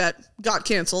gig that got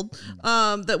canceled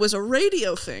that was a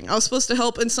radio thing. I was supposed to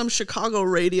help in some Chicago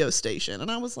radio station.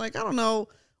 And I was like, I don't know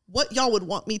what y'all would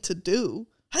want me to do.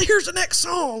 Hey, here's the next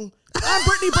song. I'm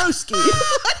Brittany Broski.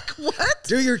 Like, what?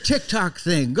 Do your TikTok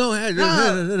thing. Go ahead.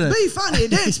 Be funny.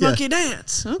 Dance, monkey,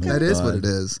 dance. Okay. That is what it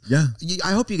is. Yeah.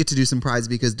 I hope you get to do some prides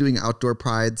because doing outdoor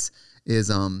prides is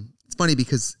it's funny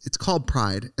because it's called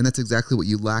pride and that's exactly what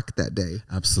you lack that day.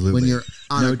 Absolutely. When you're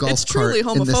on a golf it's cart truly in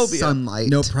the homophobia. sunlight.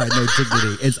 No pride, no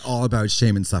dignity. It's all about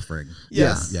shame and suffering.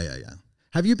 Yes. Yeah.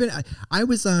 Have you been? I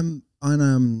was on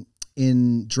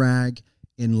in drag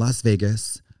in Las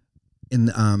Vegas in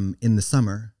the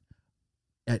summer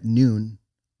at noon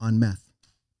on meth.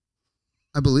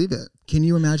 I believe it. Can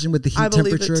you imagine what the heat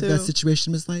temperature of that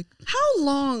situation was like? How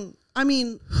long? I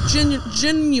mean,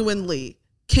 genuinely,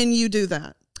 can you do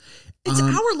that? It's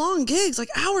hour-long gigs, like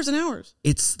hours and hours.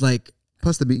 It's like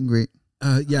plus the meet and greet.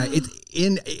 Yeah, it's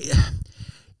in.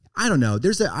 I don't know.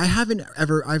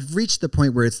 I've reached the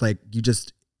point where it's like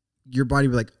your body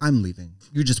will be like, I'm leaving.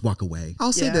 You just walk away.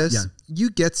 I'll say this. Yeah. You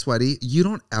get sweaty. You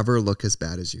don't ever look as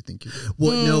bad as you think you do.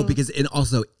 Well, no, because, and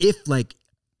also if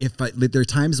there are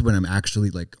times when I'm actually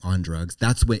like on drugs,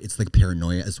 that's when it's like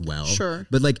paranoia as well. Sure.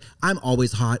 But like, I'm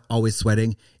always hot, always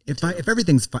sweating. If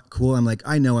everything's cool, I'm like,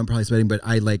 I know I'm probably sweating, but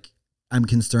I'm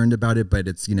concerned about it, but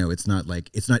it's,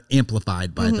 it's not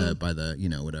amplified by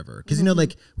the, whatever. Cause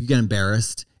like you get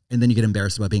embarrassed and then you get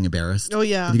embarrassed about being embarrassed. Oh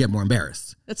yeah. And you get more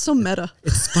embarrassed. It's so meta.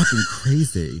 It's fucking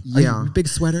crazy. Yeah. Are you a big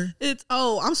sweater?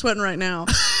 I'm sweating right now.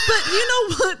 But you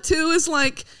know what too is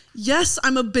like, yes,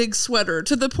 I'm a big sweater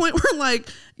to the point where like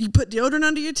you put deodorant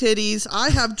under your titties.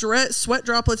 I have sweat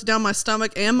droplets down my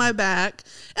stomach and my back.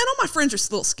 And all my friends are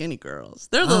little skinny girls.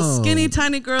 They're little skinny,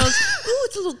 tiny girls. Ooh,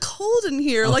 it's a little cold in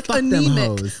here. Like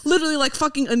anemic. Literally like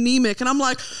fucking anemic. And I'm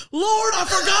like, Lord, I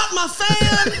forgot my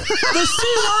fan. The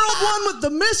SeaWorld one with the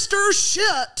Mr.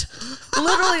 Shit.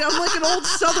 Literally, I'm like an old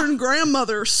Southern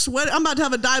grandmother sweating. I'm about to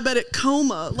have a diabetic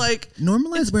coma. Like,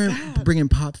 normalize bringing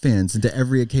pop fans into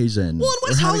every occasion. Well, in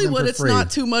West Hollywood, it's not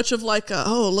too much of like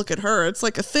look at her. It's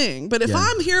like a thing. But if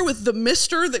I'm here with the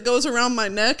mister that goes around my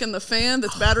neck and the fan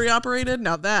that's battery operated,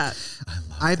 now that.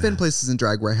 I've been places in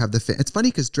drag where I have the fan. It's funny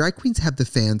because drag queens have the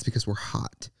fans because we're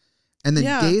hot. And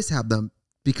then gays have them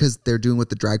because they're doing what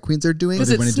the drag queens are doing.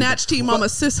 Because it's snatch team mama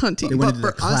cis hunting. But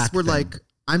for us, we're like,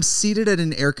 I'm seated at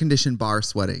an air-conditioned bar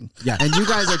sweating. Yeah. And you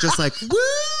guys are just like, woo!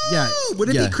 Yeah.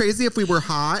 Wouldn't it be crazy if we were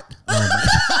hot?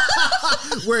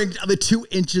 Wearing the 2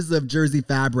 inches of jersey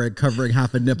fabric covering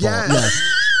half a nipple. Yes.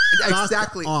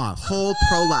 Exactly. Off. Whole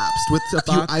prolapsed with a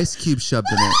few ice cubes shoved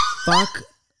in it. Fuck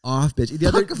off, bitch.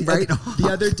 The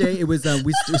other day, it was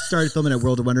we started filming at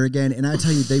World of Wonder again, and I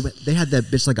tell you, they had that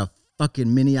bitch like a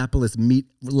fucking Minneapolis meat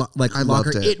I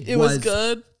loved it. It was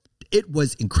good. It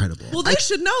was incredible. Well, they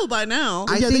should know by now.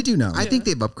 They do know. I think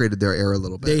they've upgraded their air a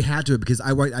little bit. They had to because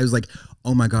I was like,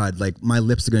 oh my God, like my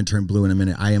lips are going to turn blue in a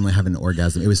minute. I am like having an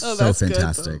orgasm. It was so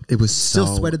fantastic. It was still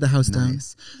sweated the house down.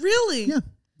 Really? Yeah.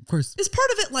 Of course. Is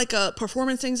part of it like a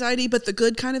performance anxiety, but the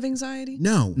good kind of anxiety?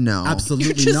 No, absolutely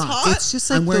You're just not. hot? It's just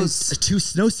like I'm wearing those 2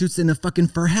 snowsuits and a fucking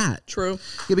fur hat. True.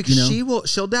 Yeah, because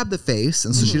she'll dab the face,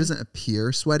 and so she doesn't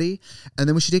appear sweaty. And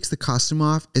then when she takes the costume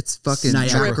off, it's fucking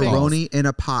macaroni in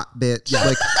a pot, bitch.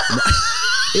 Like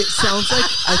it sounds like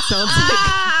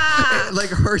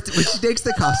her when she takes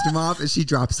the costume off and she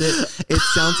drops it. It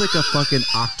sounds like a fucking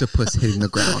octopus hitting the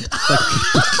ground.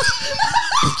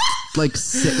 Like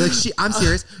I'm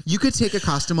serious. You could take a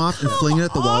costume off and fling it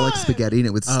at the wall like spaghetti and it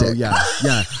would stick. Oh yeah.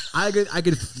 I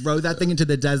could throw that thing into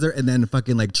the desert and then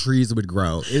fucking like trees would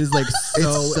grow. It is like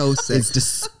it's so sick. It's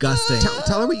disgusting.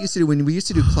 Tell her what you used to do when we used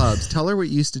to do clubs. Tell her what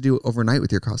you used to do overnight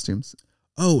with your costumes.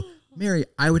 Oh, Mary,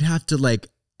 I would have to like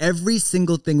every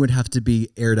single thing would have to be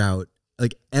aired out.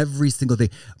 Like every single thing.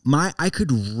 I could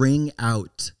wring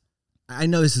out. I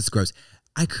know this is gross.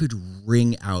 I could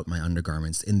wring out my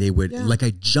undergarments and they would like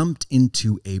I jumped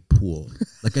into a pool.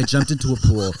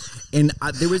 And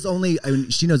there was only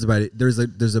she knows about it. There's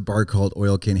a bar called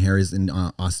Oil Can Harry's in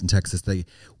Austin, Texas. They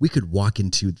had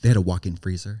a walk-in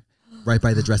freezer right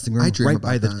by the dressing room. I dream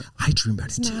about it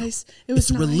It's too. nice. It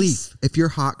was it's relief. If you're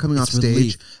hot coming off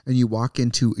stage and you walk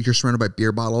into, you're surrounded by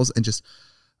beer bottles and just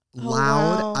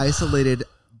loud, isolated,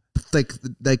 like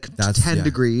that's 10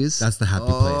 degrees. That's the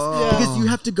happy place because you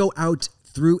have to go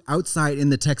outside in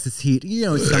the Texas heat.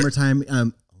 It's summertime.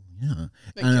 You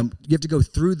have to go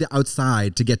through the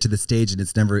outside to get to the stage, and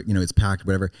it's never, it's packed,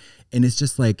 whatever. And it's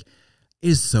just like, it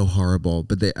is so horrible.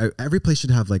 But every place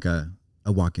should have like a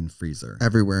a walk-in freezer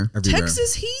everywhere.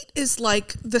 Texas heat is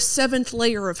like the 7th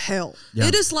layer of hell. Yeah.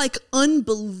 It is like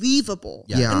unbelievable.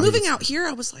 Yeah. And moving out here,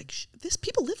 I was like, this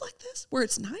people live like this where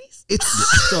it's nice. It's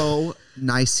so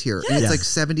nice here. Yes. And it's like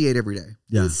 78 every day.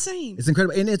 Yeah. Insane. It's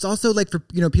incredible. And it's also like for,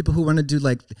 people who want to do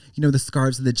like, the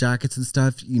scarves and the jackets and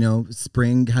stuff,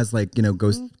 spring has like,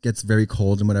 gets very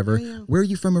cold and whatever. Yeah. Where are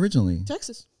you from originally?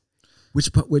 Texas.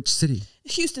 Which city?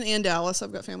 Houston and Dallas.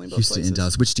 I've got family both Houston places. and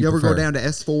Dallas. Which do you ever prefer? go down to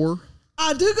S4?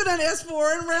 I do go down to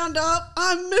S4 and Roundup.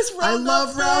 I miss Roundup. I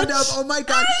love Roundup. Oh my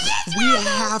God. We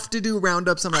have to do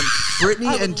Roundup sometime. Brittany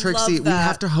and Trixie, we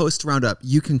have to host Roundup.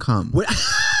 You can come.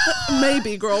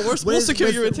 Maybe, girl. We'll secure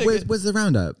you a ticket. Where's the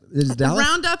Roundup? Is it Dallas?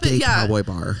 Roundup, Gay Cowboy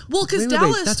Bar. Well, because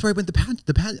Dallas. That's where I went the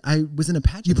pageant. I was in a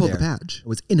pageant. You pulled there. the badge. I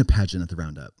was in a pageant at the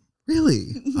Roundup.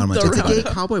 Really? It's a gay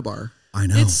cowboy bar. I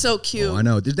know. It's so cute. Oh, I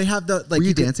know. Did they have the like? Were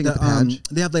you dancing at the badge?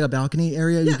 They have like a balcony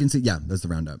area. You can see. Yeah, that's the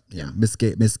Roundup. Yeah, Miss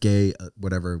Gay,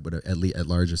 whatever, at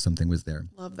large or something was there.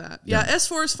 Love that. Yeah,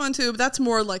 S4 is fun too, but that's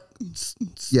more like.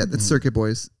 Yeah, that's Circuit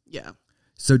Boys. Yeah.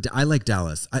 So I like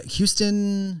Dallas.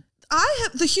 Houston.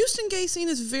 The Houston gay scene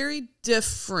is very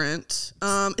different.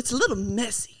 It's a little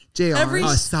messy.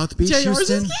 JR's. South Beach, JR's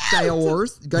Houston.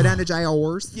 JR's. Go down to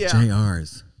JR's. Yeah.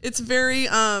 JR's. It's very.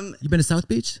 You been to South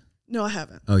Beach? No, I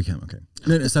haven't. Oh, you can't. Okay.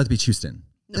 No, South Beach, Houston.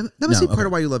 That must be part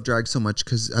of why you love drag so much,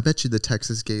 because I bet you the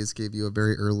Texas gays gave you a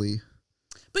very early.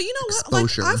 But you know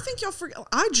exposure. what? Like, I think y'all forget.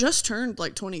 I just turned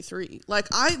like 23. Like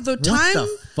What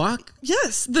the fuck?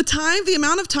 Yes, the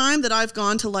amount of time that I've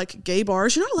gone to like gay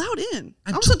bars, you're not allowed in.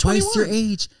 I was twice 21. your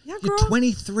age. Yeah, You're girl.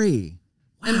 23.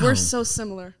 Wow. And we're so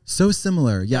similar. So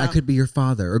similar. Yeah, I could be your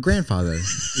father or grandfather.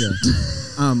 Yeah.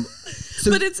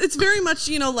 But it's very much,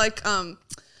 like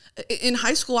in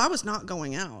high school, I was not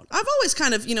going out. I've always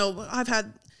kind of, I've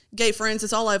had gay friends.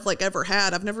 It's all I've like ever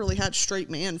had. I've never really had straight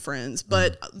man friends.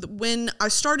 But when I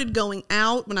started going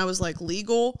out, when I was like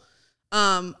legal,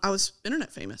 I was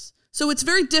internet famous. So it's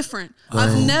very different.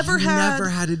 I've never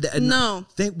had it. No.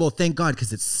 Thank God,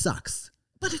 because it sucks.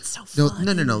 But it's so fun.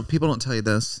 No. People don't tell you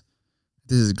this.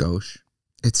 This is gauche.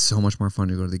 It's so much more fun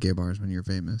to go to the gay bars when you're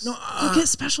famous. No, you get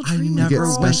special treatment. You get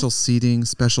special seating,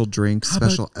 special drinks,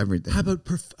 special everything. How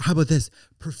about this?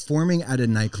 Performing at a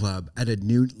nightclub, at a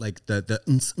new like the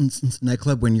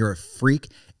nightclub when you're a freak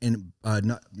and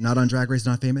not on Drag Race,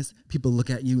 not famous. People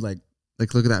look at you like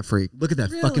look at that freak. Look at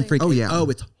that fucking freak. Oh yeah. Oh,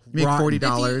 it's make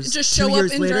 $40. Just show 2 up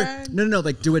years in later. drag. No.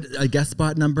 Like do a guest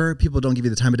spot number. People don't give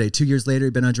you the time of day. 2 years later,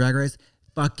 you've been on Drag Race.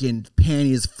 Fucking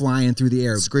panties flying through the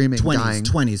air, screaming, 20s, dying.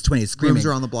 20s, screaming. Rooms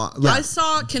are on the block. Yeah. I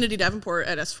saw Kennedy Davenport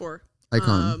at S4.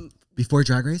 Icon. Before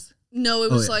Drag Race? No,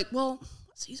 it was like, what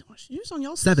season was she? She was on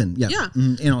y'all 7, yeah. Yeah.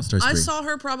 In All Stars 3. I saw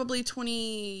her probably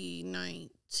 2019.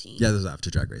 Yeah, this was after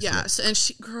Drag Race. Yeah,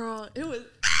 and it was...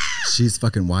 She's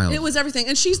fucking wild. It was everything.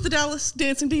 And she's the Dallas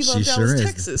dancing diva of Dallas, sure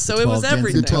Texas. So it was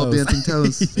everything. 12 dancing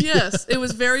toes. Yes, it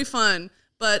was very fun.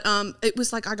 But it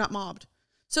was like I got mobbed.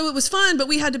 So it was fun, but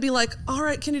we had to be like, all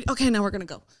right, okay, now we're going to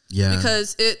go. Yeah.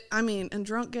 Because and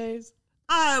drunk gays,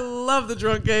 I love the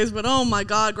drunk gays, but oh my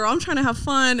God, girl, I'm trying to have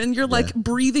fun and you're like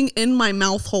breathing in my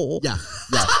mouth hole. Yeah.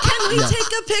 Can we take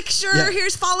a picture? Yeah.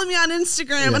 Here's follow me on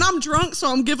Instagram. And I'm drunk, so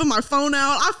I'm giving my phone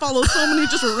out. I follow so many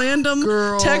just random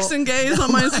texting gays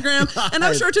on my Instagram. Oh, and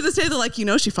I'm sure to this day they're like,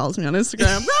 she follows me on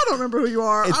Instagram. I don't remember who you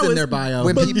are. It's in their bio.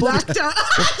 When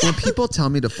people tell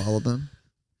me to follow them.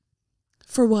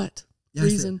 For what? Yeah,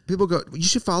 reason? People go, you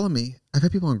should follow me. I've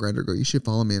had people on Grindr go, you should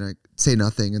follow me. And I say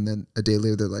nothing. And then a day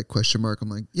later, they're like, question mark. I'm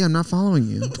like, yeah, I'm not following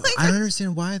you. I don't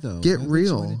understand why, though. Get why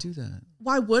real. Would you want to do that?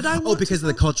 Why would I want Oh, because of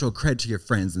the cultural cred to your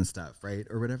friends and stuff, right?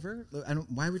 Or whatever?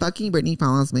 Why would fucking Brittany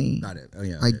follows me. Got it. Oh,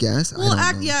 yeah. I guess. Well,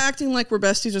 I don't know. acting like we're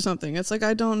besties or something. It's like,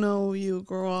 I don't know you,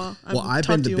 girl. I've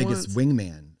been the biggest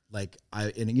wingman. Like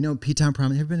P-Town,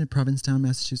 have you ever been to Provincetown,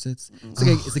 Massachusetts?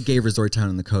 It's a gay resort town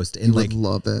on the coast, and you would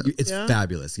love it. It's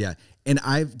fabulous, yeah. And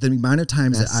the amount of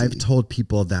times that I've told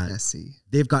people that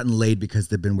they've gotten laid because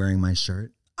they've been wearing my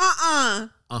shirt. I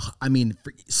mean,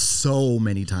 so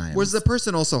many times. Was the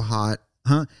person also hot?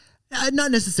 Huh?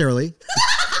 Not necessarily.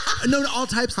 No, all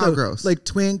types. How gross? Like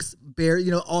twinks, bear.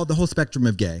 All the whole spectrum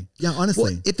of gay. Yeah,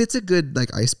 honestly. Well, if it's a good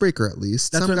icebreaker, at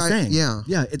least that's what I'm saying. Yeah,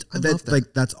 yeah.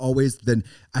 That's always then.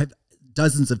 I've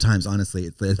dozens of times. Honestly,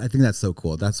 I think that's so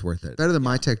cool. That's worth it. Better than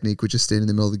my technique, which is standing in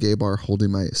the middle of the gay bar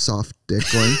holding my soft dick,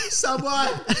 going, "Someone,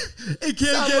 it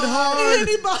can't get hard.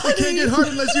 Anybody. It can't get hard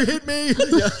unless you hit me."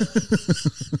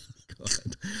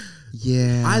 God.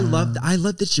 Yeah, I love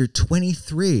that you're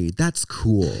 23. That's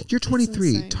cool. You're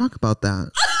 23. Talk about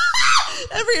that.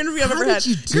 Every interview I've ever had.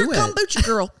 You're a kombucha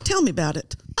girl. Tell me about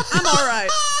it. I'm all right.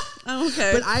 I'm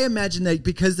okay. But I imagine that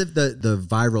because of the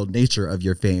viral nature of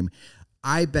your fame,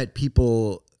 I bet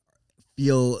people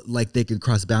feel like they can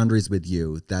cross boundaries with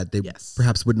you that they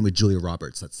perhaps wouldn't with Julia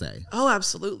Roberts, let's say. Oh,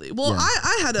 absolutely. Well,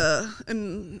 I had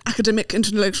an academic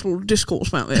intellectual discourse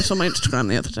about this on my Instagram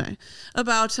the other day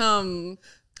about I'm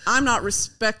not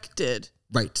respected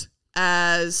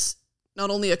as not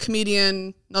only a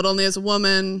comedian, not only as a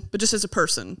woman, but just as a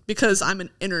person because I'm an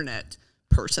internet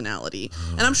personality.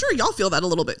 And I'm sure y'all feel that a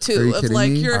little bit too. Of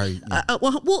like you're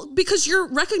well, because you're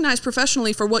recognized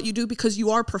professionally for what you do because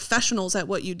you are professionals at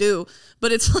what you do.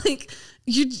 But it's like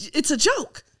it's a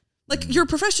joke. Like your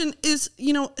profession is,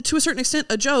 you know, to a certain extent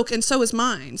a joke, and so is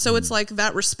mine. So it's like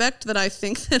that respect that I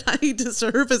think that I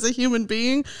deserve as a human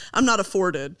being, I'm not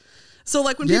afforded. So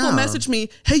like when people message me,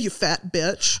 "Hey, you fat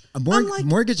bitch," I'm like,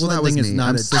 mortgage lending is not.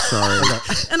 I'm so sorry.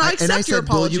 And I accept your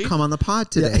apology. Will you come on the pod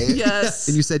today? Yes.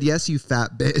 And you said yes, you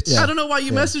fat bitch. I don't know why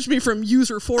you messaged me from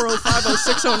user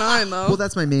 4050609 though. Well,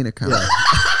 that's my main account.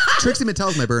 Trixie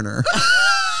Mattel's my burner.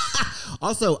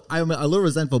 Also, I'm a little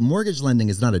resentful. Mortgage lending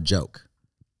is not a joke.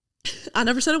 I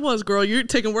never said it was, girl. You're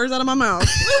taking words out of my mouth.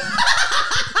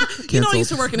 You know, I used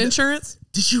to work in insurance.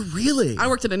 Did you really? I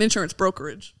worked at an insurance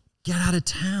brokerage. Get out of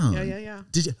town. Yeah.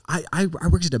 Did you? I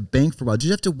worked at a bank for a while. Did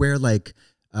you have to wear like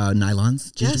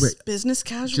nylons? Yes, business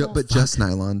casual. But just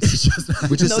nylons.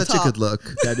 Which is such a good look.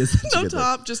 That is such a good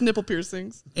top, look. just nipple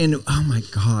piercings. And oh my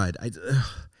God.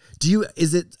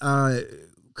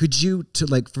 Could you, to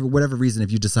like, for whatever reason,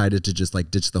 if you decided to just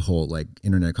like ditch the whole like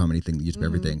internet comedy thing, YouTube,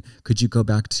 everything, could you go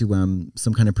back to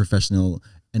some kind of professional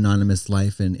anonymous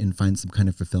life and find some kind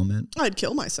of fulfillment? I'd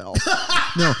kill myself.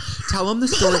 No, tell him the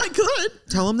story. I could.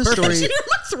 Tell him the story. Did you hear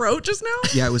my throat just now?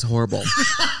 Yeah, it was horrible.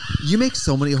 You make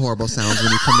so many horrible sounds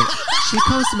when you come to. She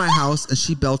comes to my house and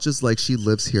she belches like she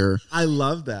lives here. I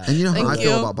love that. And you know how I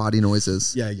feel about body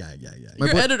noises. Yeah.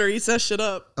 Your editor eats that shit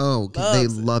up. Oh, they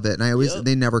love it. And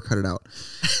they never cut it out.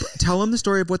 Tell them the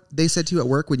story of what they said to you at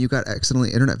work when you got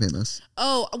accidentally internet famous.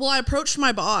 Oh, well, I approached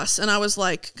my boss and I was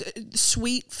like,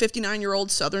 sweet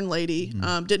 59-year-old Southern lady,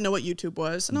 didn't know what YouTube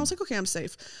was. And I was like, okay, I'm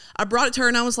safe. I brought it to her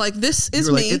and I was like, this is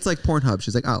me. Like, it's like Pornhub.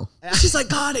 She's like, oh. She's like,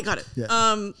 got it. Yeah.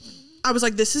 I was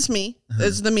like, this is me. This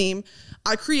is the meme.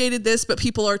 I created this, but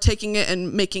people are taking it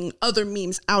and making other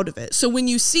memes out of it. So when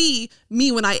you see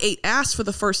me when I ate ass for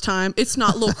the first time, it's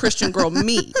not little Christian girl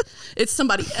me. It's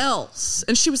somebody else.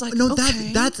 And she was like, no,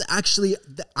 okay. that's actually,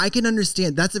 I can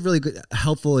understand. That's a really good,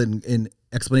 helpful in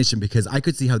explanation because I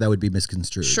could see how that would be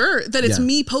misconstrued. Sure, that it's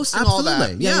me posting all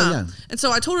that. Yeah. And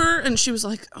so I told her and she was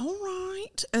like, all right.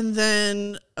 And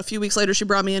then a few weeks later, she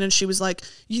brought me in and she was like,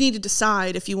 you need to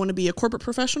decide if you want to be a corporate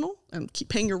professional and keep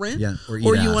paying your rent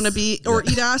or you want to be, or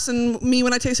eat ass and me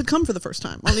when I tasted cum for the first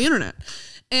time on the internet.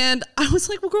 And I was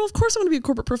like, well, girl, of course I want to be a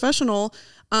corporate professional.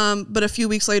 But a few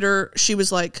weeks later, she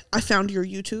was like, I found your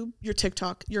YouTube, your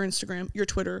TikTok, your Instagram, your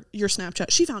Twitter, your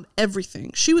Snapchat. She found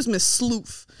everything. She was Miss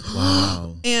Sleuth.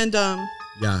 Wow. And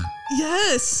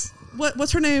yes.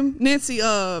 What's her name? Nancy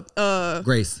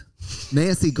Grace.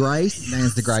 Nancy Grace.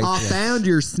 I found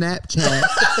your Snapchat.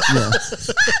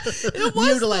 It was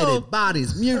mutilated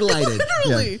bodies, mutilated.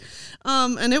 Literally.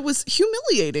 Yeah. And it was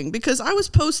humiliating because I was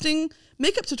posting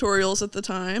makeup tutorials at the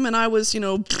time and I was,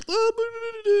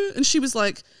 and she was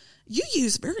like, you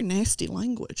use very nasty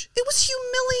language. It was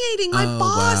humiliating. My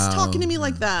boss talking to me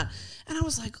like that. And I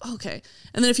was like, okay.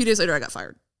 And then a few days later I got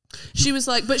fired. She was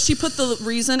like, but she put the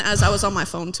reason as I was on my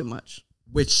phone too much.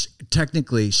 Which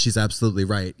technically she's absolutely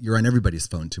right. You're on everybody's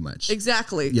phone too much.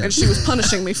 Exactly. Yeah. And she was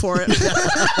punishing me for it.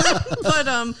 But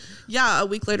a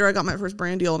week later I got my first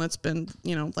brand deal and it's been,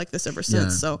 like this ever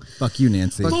since. So fuck you,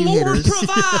 Nancy. The Lord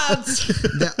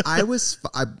provides. I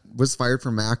was fired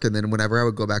from Mac, and then whenever I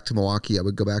would go back to Milwaukee, I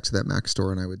would go back to that Mac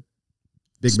store and I would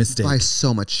big mistake. Buy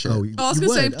so much shit. I was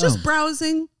gonna say just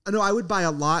browsing. No, I would buy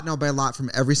a lot, and I'll buy a lot from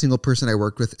every single person I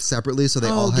worked with separately, so they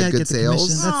all had good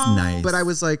sales. That's nice. But I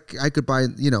was like, I could buy,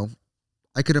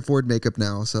 I could afford makeup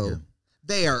now, so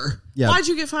there. Yeah. Why'd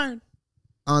you get fired?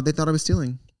 They thought I was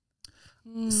stealing.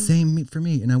 Same for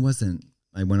me, and I wasn't.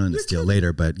 I went on to steal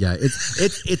later, but yeah,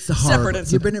 it's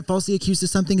hard. You've been falsely accused of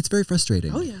something. It's very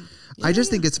frustrating. Oh yeah. I just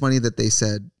think it's funny that they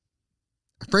said.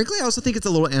 Frankly, I also think it's a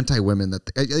little anti-women. That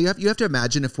you have to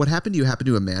imagine if what happened to you happened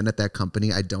to a man at that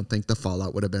company, I don't think the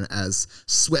fallout would have been as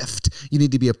swift. You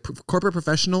need to be a corporate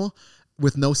professional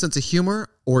with no sense of humor,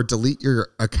 or delete your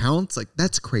accounts. Like,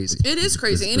 that's crazy. It is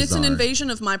crazy. And it's an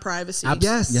invasion of my privacy.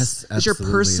 Yes. It's your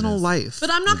personal life. But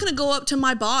I'm not going to go up to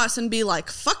my boss and be like,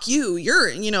 fuck you.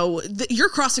 You're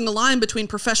crossing a line between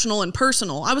professional and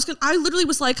personal. I literally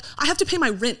was like, I have to pay my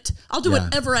rent. I'll do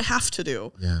whatever I have to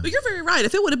do. Yeah. But you're very right.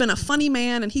 If it would have been a funny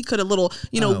man and he could have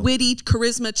witty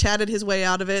charisma chatted his way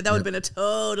out of it, that would have been a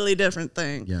totally different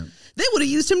thing. Yeah. They would have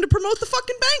used him to promote the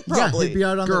fucking bank, probably. Yeah, he'd be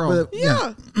out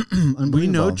on we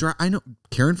know. I know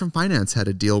Karen from finance had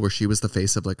a deal where she was the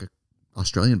face of like a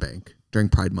Australian bank during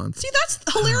Pride Month. See, that's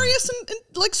hilarious and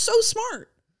like so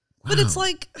smart. Wow. But it's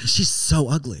like, she's so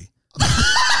ugly.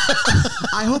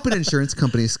 I hope an insurance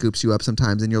company scoops you up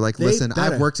sometimes and you're like, listen,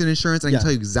 I've worked in insurance and I can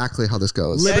tell you exactly how this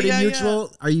goes. Liberty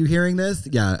Mutual, are you hearing this?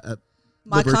 Yeah.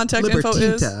 My contact info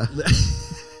is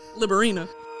Liberina.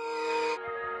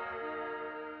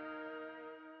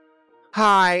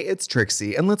 Hi, it's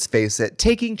Trixie, and let's face it,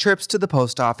 taking trips to the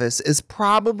post office is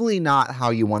probably not how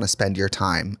you want to spend your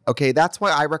time. Okay, that's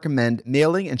why I recommend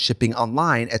mailing and shipping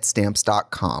online at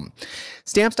Stamps.com.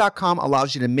 Stamps.com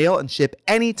allows you to mail and ship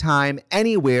anytime,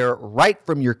 anywhere, right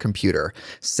from your computer.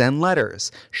 Send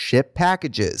letters, ship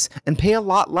packages, and pay a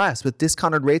lot less with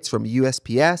discounted rates from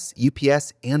USPS,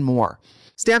 UPS, and more.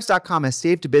 Stamps.com has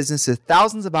saved businesses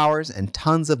thousands of hours and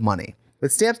tons of money.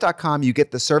 With Stamps.com, you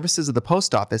get the services of the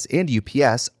post office and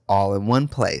UPS all in one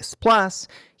place. Plus,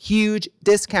 huge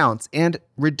discounts and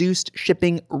reduced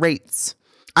shipping rates.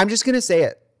 I'm just going to say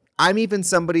it. I'm even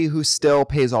somebody who still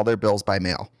pays all their bills by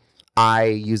mail. I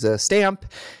use a stamp.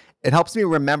 It helps me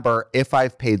remember if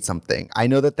I've paid something. I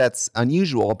know that that's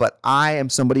unusual, but I am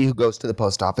somebody who goes to the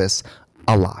post office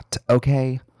a lot,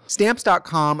 okay?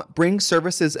 Stamps.com brings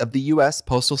services of the U.S.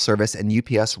 Postal Service and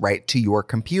UPS right to your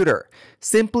computer.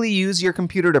 Simply use your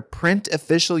computer to print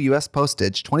official U.S.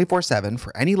 postage 24/7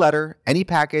 for any letter, any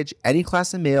package, any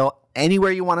class of mail,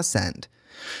 anywhere you want to send.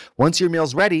 Once your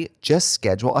mail's ready, just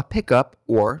schedule a pickup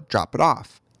or drop it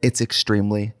off. It's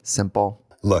extremely simple.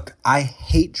 Look, I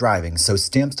hate driving, so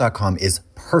Stamps.com is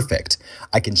perfect.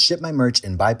 I can ship my merch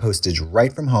and buy postage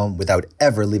right from home without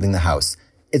ever leaving the house.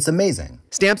 It's amazing.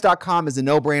 Stamps.com is a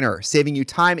no-brainer, saving you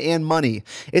time and money.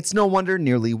 It's no wonder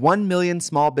nearly 1 million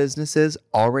small businesses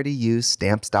already use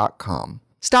Stamps.com.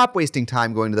 Stop wasting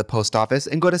time going to the post office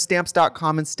and go to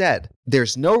Stamps.com instead.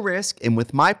 There's no risk, and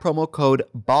with my promo code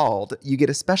BALD, you get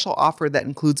a special offer that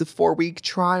includes a 4-week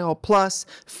trial, plus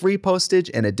free postage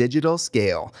and a digital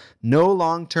scale. No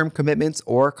long-term commitments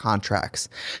or contracts.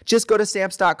 Just go to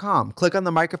Stamps.com, click on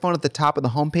the microphone at the top of the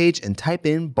homepage, and type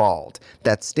in BALD.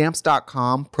 That's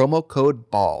Stamps.com, promo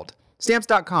code BALD.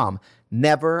 Stamps.com.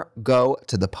 Never go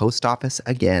to the post office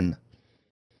again.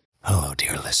 Hello,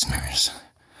 dear listeners.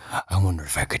 I wonder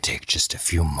if I could take just a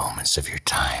few moments of your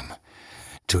time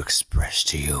to express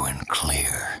to you in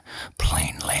clear,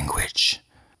 plain language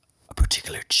a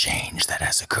particular change that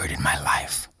has occurred in my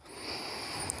life.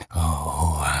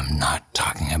 Oh, I'm not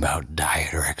talking about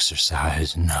diet or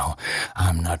exercise. No,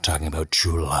 I'm not talking about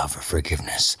true love or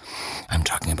forgiveness. I'm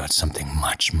talking about something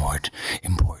much more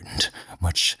important,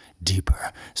 much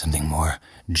deeper, something more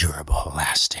durable,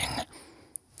 lasting.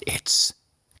 It's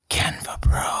Canva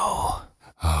Pro.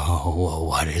 Oh, well,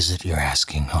 what is it you're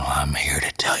asking? Well, I'm here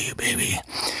to tell you, baby.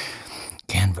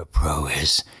 Canva Pro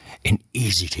is an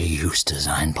easy-to-use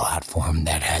design platform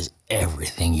that has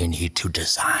everything you need to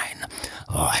design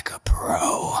like a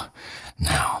pro.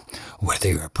 Now, whether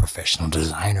you're a professional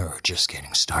designer or just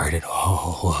getting started,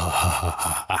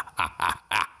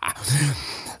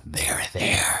 they're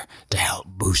there to help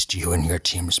boost you and your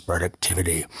team's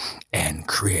productivity and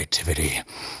creativity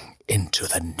into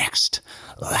the next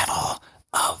level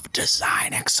of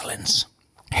design excellence.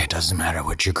 It doesn't matter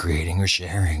what you're creating or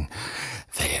sharing.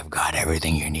 They have got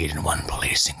everything you need in one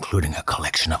place, including a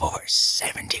collection of over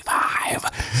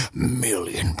 75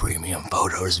 million premium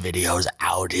photos, videos,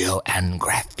 audio, and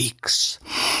graphics.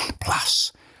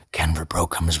 Plus, Canva Pro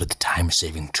comes with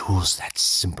time-saving tools that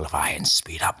simplify and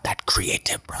speed up that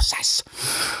creative process.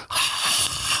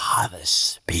 The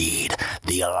speed,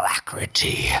 the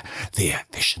alacrity, the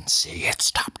efficiency,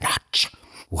 it's top-notch.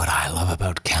 What I love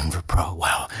about Canva Pro,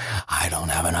 well, I don't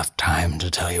have enough time to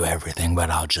tell you everything, but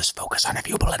I'll just focus on a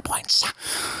few bullet points.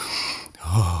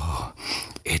 Oh,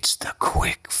 it's the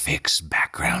quick fix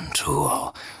background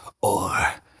tool,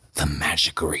 or the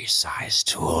magic resize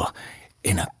tool.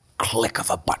 In a click of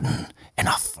a button and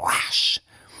a flash,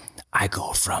 I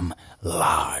go from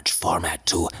large format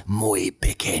to muy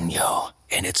pequeño,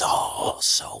 and it's all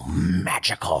so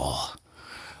magical.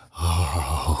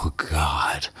 Oh,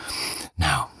 God.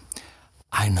 Now,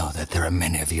 I know that there are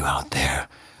many of you out there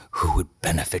who would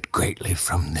benefit greatly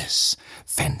from this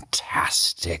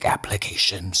fantastic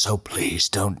application. So please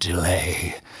don't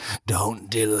delay. Don't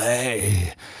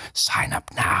delay. Sign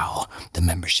up now. The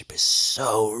membership is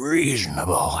so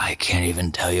reasonable. I can't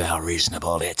even tell you how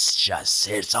reasonable.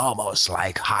 It's almost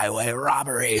like highway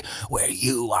robbery, where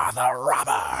you are the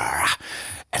robber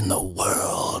and the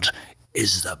world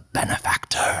is the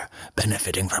benefactor,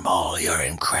 benefiting from all your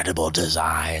incredible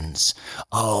designs,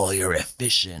 all your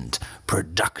efficient,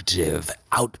 productive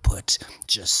output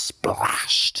just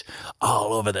splashed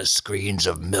all over the screens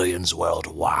of millions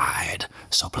worldwide.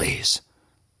 So please,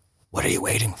 what are you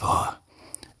waiting for?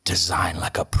 Design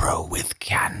like a pro with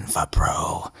Canva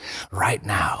Pro. Right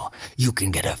now, you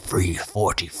can get a free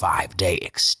 45-day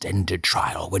extended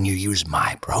trial when you use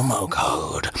my promo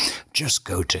code. Just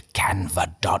go to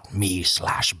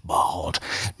canva.me/bald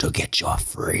to get your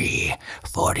free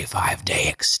 45-day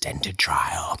extended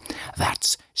trial.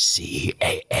 That's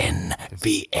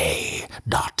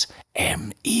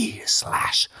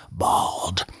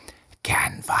canva.me/bald.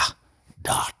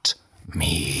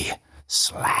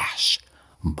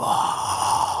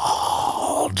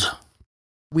 Canva.me/bald.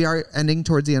 We are ending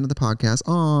towards the end of the podcast.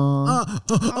 Aww.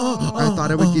 I thought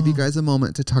I would give you guys a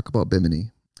moment to talk about Bimini.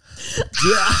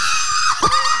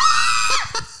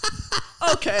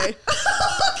 Okay.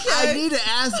 I need to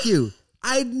ask you.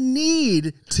 I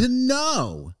need to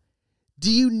know.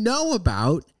 Do you know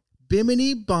about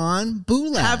Bimini Bon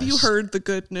Boulash? Have you heard the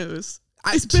good news?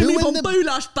 It's Bimini Bon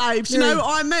Boulash, babes. You know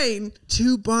what I mean?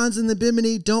 2 bonds in the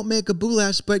Bimini don't make a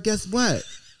goulash, but guess what?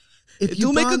 If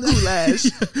you make a goulash.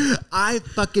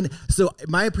 So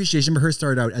my appreciation for her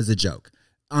started out as a joke.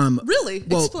 Really?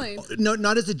 Well, explain. No,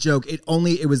 not as a joke. It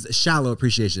was shallow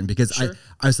appreciation because Sure.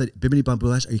 I said, Bimini Bon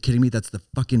Boulash, are you kidding me? That's the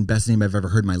fucking best name I've ever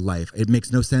heard in my life. It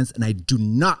makes no sense, and I do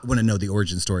not want to know the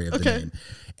origin story of the name.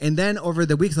 And then over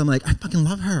the weeks, I'm like, I fucking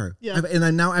love her. Yeah.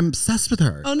 Now I'm obsessed with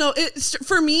her. Oh, no.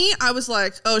 For me, I was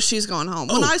like, oh, she's gone home.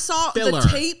 When I saw filler. the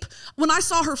tape, when I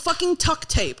saw her fucking tuck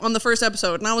tape on the first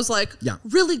episode, and I was like,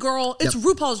 really, girl? It's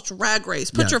RuPaul's Drag Race.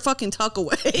 Put your fucking tuck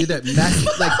away. Do that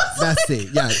messy.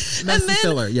 Yeah. Messy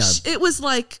filler. Yeah. It was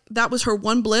like, that was her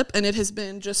one blip, and it has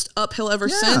been just uphill ever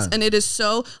since. And it is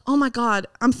so, oh my God,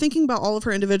 I'm thinking about all of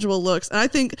her individual looks. And I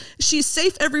think she's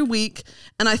safe every week.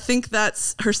 And I think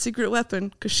that's her secret weapon,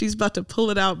 because she's about to pull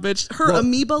it out, bitch. Her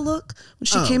amoeba look when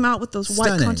she came out with those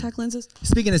white contact lenses.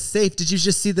 Speaking of safe, did you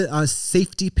just see the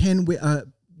safety pin wig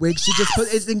she just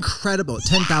put? It's incredible.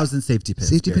 10,000 safety pins.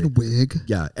 Safety pin wig.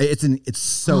 Yeah, it's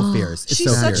so fierce. It's she's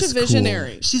so such fierce. a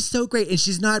visionary. Cool. She's so great, and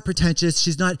she's not pretentious.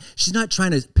 She's not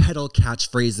trying to peddle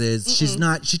catchphrases. She's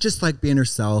just like being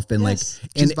herself and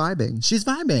she's vibing. She's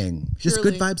vibing. Just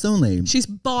Purely. good vibes only. She's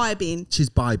vibing. She's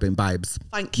vibing vibes.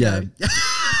 Thank you. Yeah.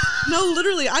 No,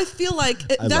 literally, I feel like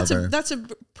that's a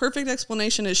perfect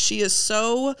explanation. Is she is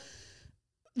so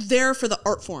there for the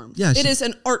art form. Yeah, it is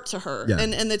an art to her,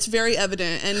 and it's very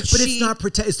evident. And it's not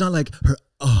it's not like her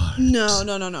art.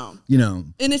 No. You know,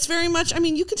 and it's very much. I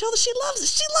mean, you can tell that she loves it.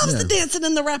 She loves the dancing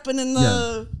and the rapping and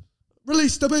the.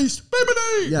 Release the beast,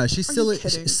 baby! Yeah, she's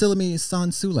Silami San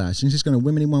Sulash, and she's going to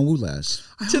Wimini Wan Woolash.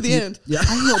 To the end. Yeah. I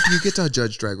hope you get to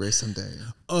judge Drag Race someday.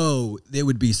 Oh, it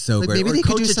would be so great. Maybe or they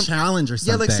could do some challenge or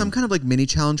something. Yeah, like some kind of like mini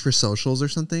challenge for socials or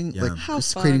something. Yeah. Like how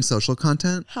fun. Creating social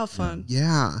content. How fun.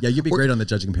 Yeah. Yeah, you'd be great on the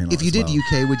judging panel. If you did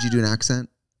UK, would you do an accent?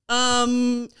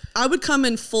 I would come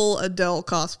in full Adele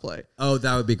cosplay. Oh,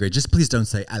 that would be great. Just please don't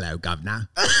say hello, governor.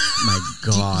 My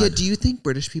God. Do you think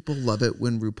British people love it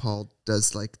when RuPaul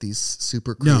does like these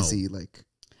super crazy like?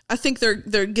 I think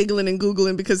they're giggling and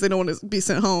googling because they don't want to be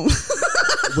sent home.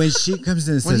 When she comes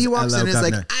in and says, when he walks in, it's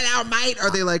like, hello, mate. Are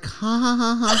they like, ha ha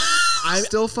ha ha?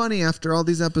 Still funny after all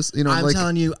these episodes. You know, I'm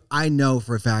telling you, I know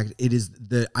for a fact it is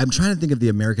I'm trying to think of the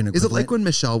American equivalent. Is it like when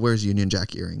Michelle wears Union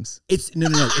Jack earrings? It's no.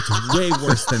 It's way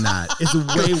worse than that. It's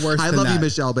way worse. I love you,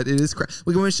 Michelle, but it is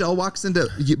when Michelle walks into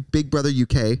Big Brother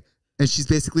UK. And she's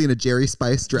basically in a Jerry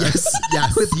Spice dress,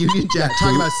 yes. with Union Jack.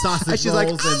 Talking about sausage rolls like,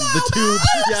 and the tube.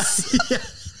 Yes.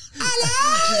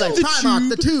 She's like, Primark,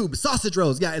 the tube, sausage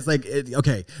rolls. Yeah, it's like,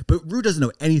 okay. But Ru doesn't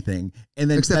know anything.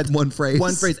 And then except one phrase.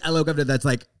 One phrase, hello, governor, that's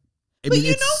like, But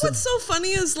you know what's so funny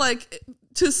is like,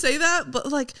 to say that,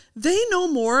 but like they know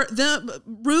more.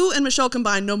 Ru and Michelle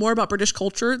combined know more about British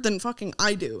culture than fucking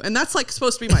I do, and that's like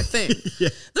supposed to be my thing.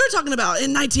 They're talking about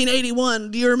in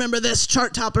 1981. Do you remember this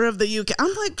chart topper of the UK?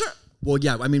 I'm like, girl. Well,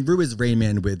 yeah. I mean, Ru is Rain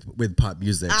Man with pop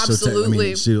music.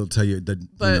 Absolutely. She'll tell you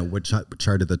what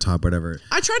chart at the top, whatever.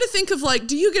 I try to think of like,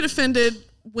 do you get offended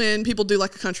when people do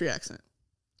like a country accent?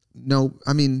 No,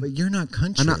 I mean, but you're not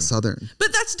country. I'm not Southern.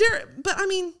 But that's but I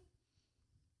mean.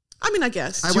 I mean, I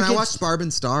guess. When I watched Barb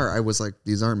and Star, I was like,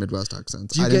 these aren't Midwest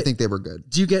accents. I didn't think they were good.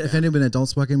 Do you get offended when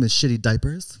adults walk in with shitty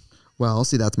diapers? Well,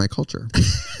 see, that's my culture.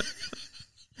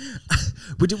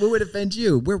 What would offend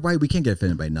you? We're white. We can't get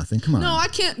offended by nothing. Come on. No, I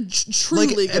can't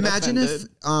truly get imagine offended.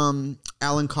 if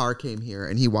Alan Carr came here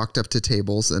and he walked up to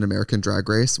tables in American Drag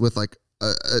Race with like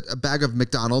a bag of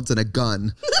McDonald's and a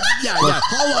gun. Yeah.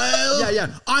 Hello.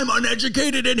 Yeah. I'm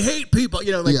uneducated and hate people.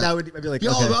 That would I'd be like,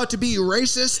 y'all about to be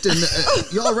racist and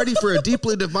y'all ready for a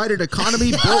deeply divided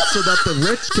economy built so that the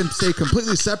rich can stay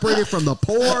completely separated from the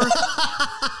poor.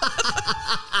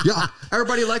 Yeah,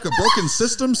 everybody like a broken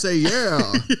system? Say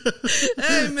yeah.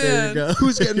 Hey, man.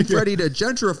 Who's getting ready to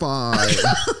gentrify?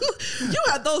 You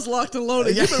had those locked and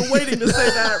loaded. You've been waiting to say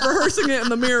that, rehearsing it in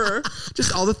the mirror.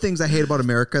 Just all the things I hate about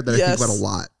America that I think about a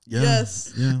lot. Yeah.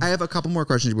 Yes. Yeah. I have a couple more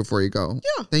questions before you go.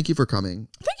 Yeah. Thank you for coming.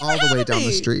 Thank you all for the way having down me.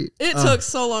 the street. It took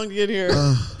so long to get here.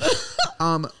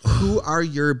 Who are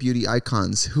your beauty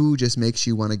icons? Who just makes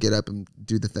you want to get up and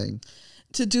do the thing?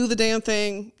 To do the damn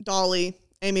thing, Dolly,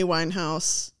 Amy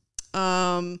Winehouse.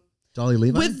 Dolly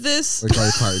Levi? With this. Or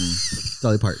Dolly Parton?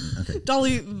 Dolly Parton. Okay.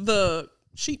 Dolly the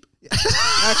sheep.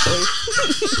 Actually.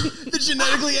 The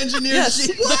genetically engineered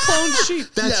sheep. The cloned sheep.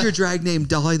 That's your drag name,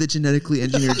 Dolly the genetically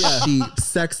engineered sheep.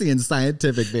 Sexy and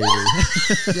scientific, baby.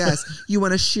 Yes. You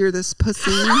want to shear this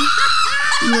pussy?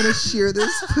 You want to shear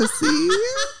this pussy?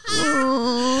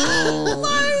 Oh.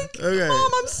 Okay.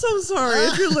 Mom, I'm so sorry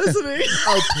if you're listening.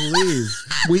 Oh, please.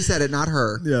 We said it, not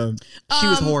her. Yeah. She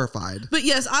was horrified. But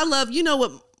yes, I love,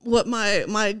 what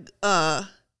my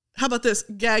how about this?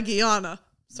 Gagiana.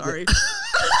 Sorry.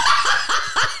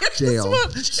 Jail.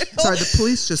 Sorry, the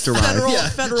police just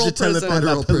arrived. Federal prison.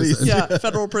 Federal prison. Yeah,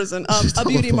 federal prison. A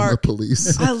beauty mark. The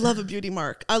police. I love a beauty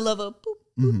mark. I love a boop,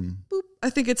 boop, boop. I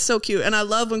think it's so cute. And I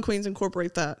love when queens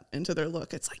incorporate that into their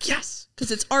look. It's like, yes,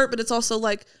 because it's art, but it's also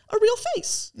like a real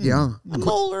face. Yeah. A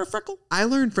mole or a freckle. I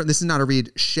learned from, this is not a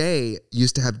read, Shay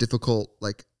used to have difficult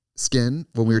like skin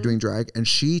when we were doing drag, and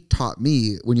she taught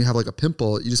me when you have like a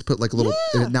pimple, you just put like a little,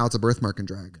 and now it's a birthmark in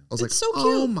drag. I was It's like, so cute.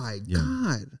 oh my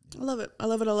God. I love it. I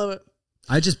love it. I love it.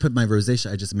 I just put my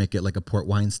rosacea, I just make it like a port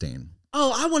wine stain.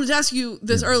 Oh, I wanted to ask you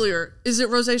this earlier. Is it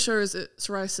rosacea or is it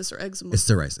psoriasis or eczema? It's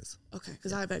psoriasis. Okay,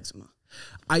 because I have eczema.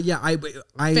 I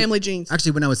Family genes.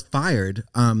 Actually, when I was fired,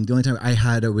 the only time I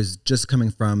was just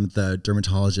coming from the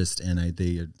dermatologist, and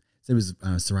they said it was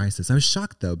psoriasis. I was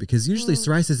shocked though, because usually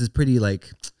psoriasis is pretty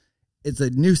like, it's a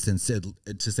nuisance to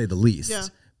say the least. Yeah.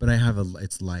 But I have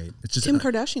it's light. It's just Kim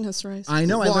Kardashian has psoriasis. I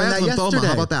know. Well, I learned that yesterday.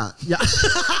 How about that? Yeah.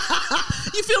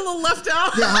 You feel a little left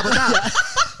out. Yeah. How about that?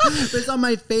 But it's on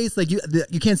my face. Like you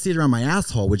can't see it around my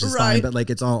asshole, which is fine. But like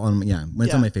it's all on. Yeah. When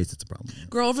it's on my face, it's a problem.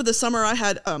 Girl, over the summer I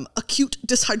had acute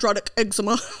dyshydrotic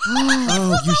eczema.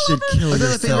 Oh, you should kill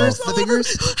yourself. The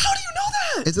fingers? How do you know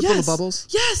that? Is it little bubbles?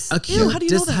 Yes. Acute. Ew, how do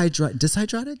you know that?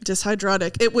 Dyshydrotic?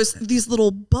 Dyshydrotic. It was these little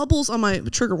bubbles on my,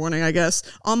 trigger warning, I guess,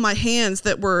 on my hands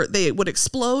that they would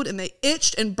explode and they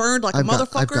itched and burned like a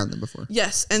motherfucker. I've gotten them before.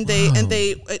 Yes, and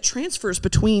it transfers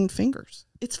between fingers.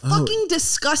 It's fucking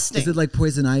disgusting. Is it like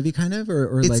poison ivy kind of,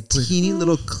 or it's like teeny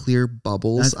little clear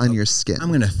bubbles on your skin?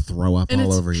 I'm gonna throw up and all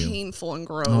it's over you. Painful and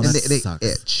gross. Oh, and that they sucks.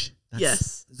 itch.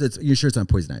 Yes. You're sure it's not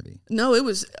poison ivy? No, it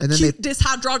was And then acute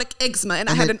dyshydrotic eczema, and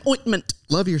I had an ointment.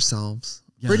 Love yourselves.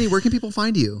 Yeah. Brittany, where can people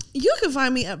find you? You can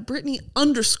find me at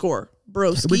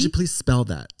Brittany_Broski. Would you please spell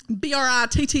that?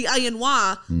 BRITTANY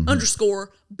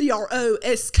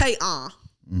 _BROSKI.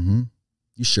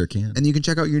 You sure can. And you can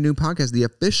check out your new podcast, the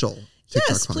official TikTok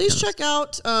Yes, please podcast. check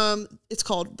out. It's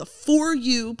called the For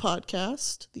You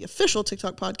podcast, the official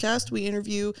TikTok podcast. We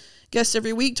interview guests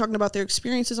every week talking about their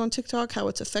experiences on TikTok, how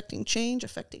it's affecting change,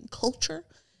 affecting culture,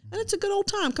 and it's a good old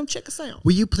time. Come check us out.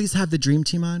 Will you please have the Dream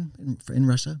Team on in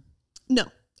Russia? No.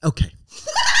 Okay.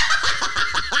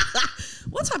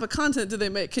 What type of content do they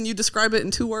make? Can you describe it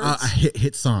in 2 words? A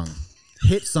hit song.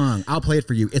 Hit song. I'll play it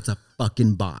for you. It's a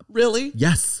fucking bop. Really?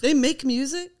 Yes. They make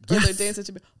music? Or Yes. they dance it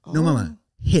to music? Oh. No, mama.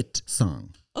 Hit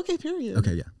song. Okay, period.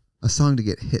 Okay, yeah. A song to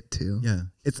get hit to. Yeah.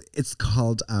 It's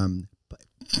called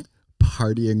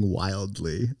Partying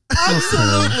Wildly.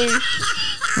 Absolutely.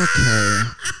 Okay.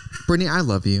 Brittany, I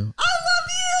love you.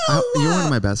 I love you. You're one of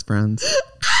my best friends.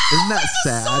 Isn't that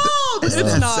sad? Song. It's Isn't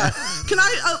that not. sad? Can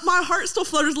I? My heart still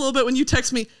flutters a little bit when you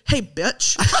text me, "Hey,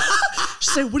 bitch." She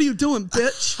say, "What are you doing,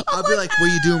 bitch?" I'll be like, what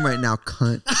are you doing right now,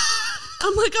 cunt?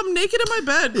 I'm like, I'm naked in my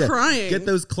bed crying. Get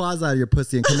those claws out of your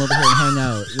pussy and come over here and hang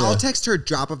out. Yeah. I'll text her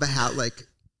drop of a hat like,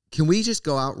 can we just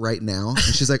go out right now?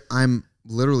 And she's like, I'm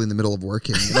literally in the middle of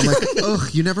working. And I'm like, ugh,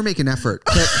 you never make an effort.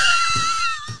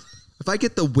 If I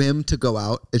get the whim to go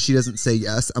out and she doesn't say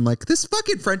yes, I'm like, this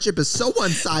fucking friendship is so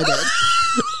one-sided.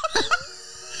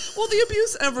 Will the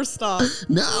abuse ever stop?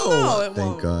 No. No, it Thank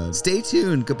won't. God. Stay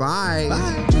tuned. Goodbye.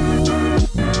 Bye.